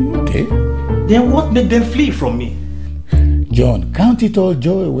okay. Then what made them flee from me? John, count it all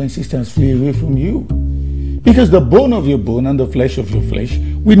joy when sisters flee away from you. Because the bone of your bone and the flesh of your flesh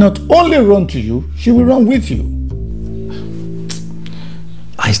will not only run to you, she will run with you.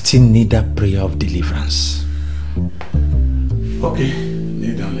 I still need that prayer of deliverance. Okay,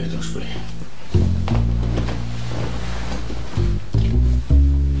 kneel down, let us pray.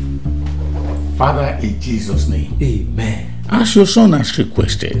 Father, in Jesus' name. Amen. As your son has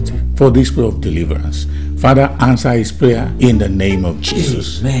requested for this prayer of deliverance, Father, answer his prayer in the name of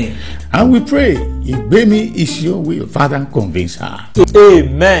Jesus. Amen. And we pray, if GBEMI is your will, Father, convince her.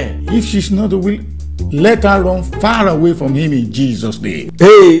 Amen. If she's not the will, let her run far away from him in Jesus' name.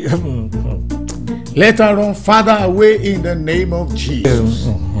 Let her run farther away in the name of Jesus.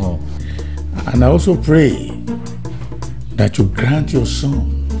 And I also pray that you grant your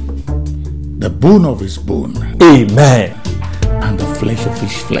son the bone of his bone. Amen. And the flesh of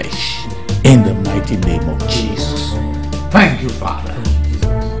his flesh. In the mighty name of Jesus. Thank you, Father. In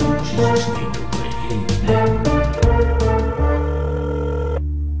Jesus' name we pray. Amen.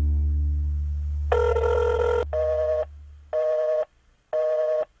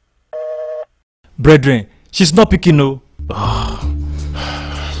 Brethren, she's not picking no.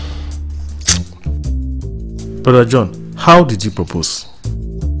 Brother John, how did you propose?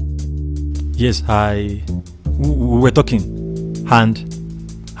 Yes, we were talking.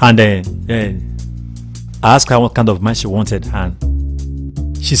 And I asked her what kind of man she wanted, and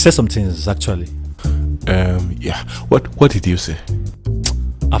she said some things actually. Yeah. What did you say?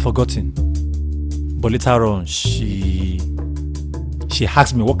 I've forgotten. But later on, she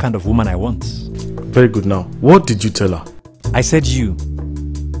asked me what kind of woman I want. Very good. Now, what did you tell her? I said you.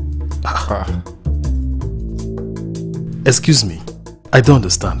 Excuse me, I don't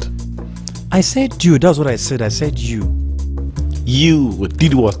understand. I said you. That's what I said. I said you. You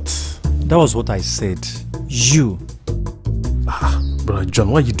did what? That was what I said. You. Brother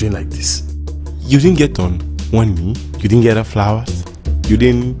John, why are you doing like this? You didn't get on one knee. You didn't get her flowers. You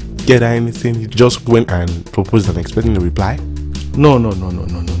didn't get her anything. You just went and proposed and expecting a reply. No.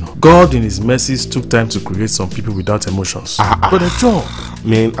 God in his mercies took time to create some people without emotions. Brother John.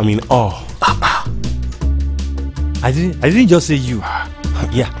 Man, I mean, I didn't just say you.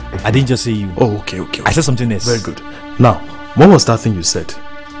 Yeah, I didn't just say you. Oh, okay. I said something else. Very good. Now, what was that thing you said?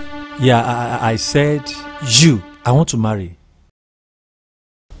 Yeah, I said you. I want to marry.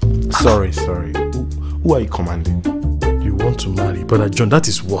 Sorry. Who are you commanding? You want to marry? Brother John, that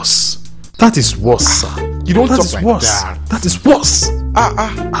is worse. That is worse, sir. You don't talk like worse. that. That is worse.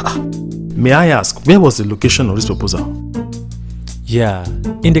 May I ask, where was the location of this proposal? Yeah,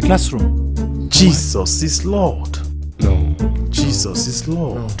 in the classroom. Jesus is Lord. No. Jesus is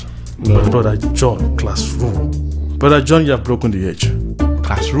Lord. No. But Brother John, classroom. Brother John, you have broken the edge.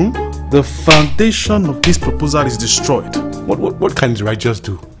 Classroom? The foundation of this proposal is destroyed. What can the righteous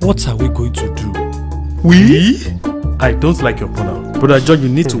do? What are we going to do? We? I don't like your pronoun. Brother John, you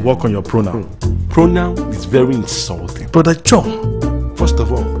need to work on your pronoun. Pronoun is very insulting. Brother John. First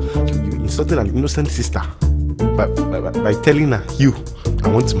of all, you insulted an innocent sister by telling her, I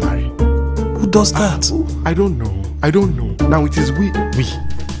want to marry. Who does that? I don't know. Now it is we.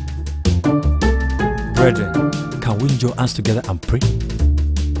 Brethren, can we join hands together and pray?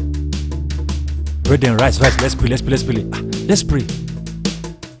 Brethren, rise, let's pray. Let's pray.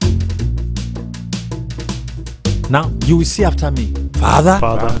 Now, you will say after me, Father.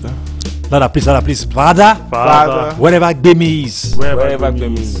 Lord, please. Father. Wherever GBEMI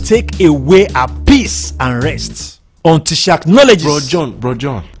is. Take away our peace and rest until she acknowledges. Bro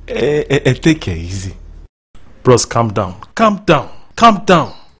John. Take it easy. Bros, calm down.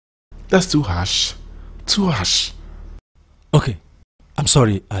 That's too harsh. Okay. I'm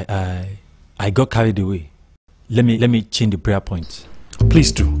sorry. I got carried away. Let me change the prayer point.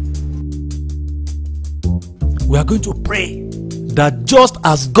 Please do. We are going to pray that just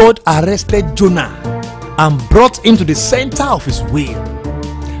as God arrested Jonah and brought him to the center of his will,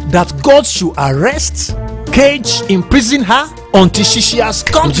 that God should arrest, cage, imprison her until she has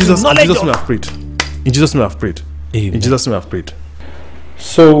come to the knowledge of... In Jesus' name I have prayed. Amen. In Jesus' name I have prayed.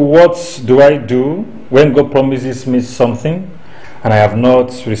 So what do I do when God promises me something and I have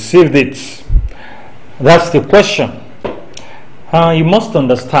not received it? That's the question. You must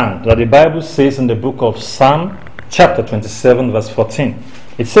understand that the Bible says in the book of Psalm chapter 27 verse 14,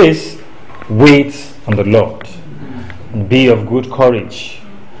 it says, wait on the Lord and be of good courage,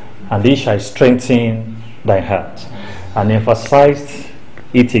 and he shall strengthen thy heart. And emphasized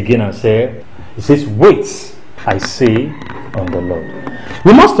it again and said, it says, wait, I say, on the Lord.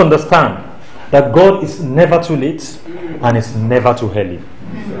 We must understand that God is never too late and is never too early.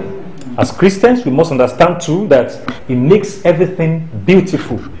 As Christians, we must understand too that he makes everything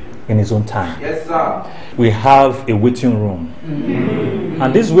beautiful in his own time. Yes, sir. We have a waiting room.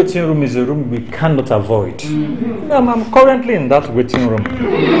 And this waiting room is a room we cannot avoid. I'm currently in that waiting room.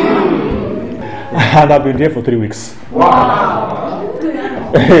 And I've been there for 3 weeks. Wow.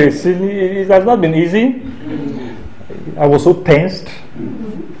 It has not been easy. I was so tensed.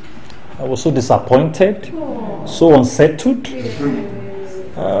 I was so disappointed. So unsettled.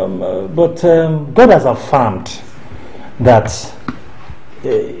 But God has affirmed that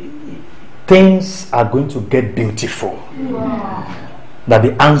things are going to get beautiful. Wow. That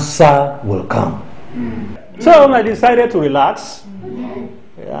the answer will come. So I decided to relax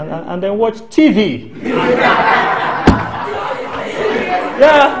and then watch TV.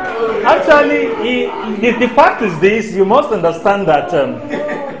 Actually, the fact is this: you must understand that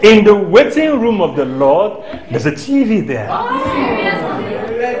in the waiting room of the Lord, there's a TV there.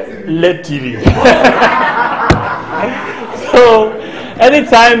 LED TV. So,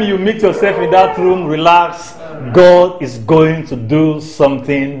 anytime you meet yourself in that room, relax. God is going to do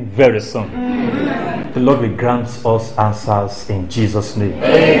something very soon. The Lord will grant us answers in Jesus' name.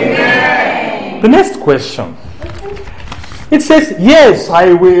 Amen. The next question. It says, yes,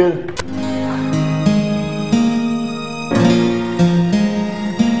 I will.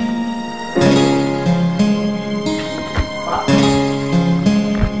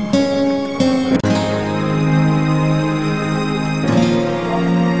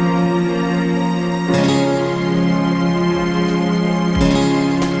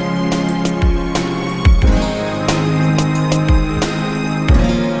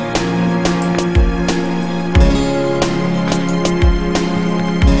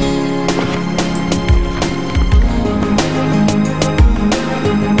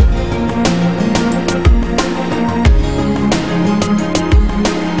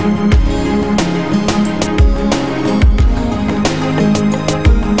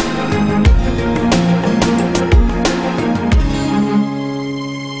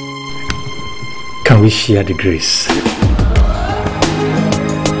 We share the grace.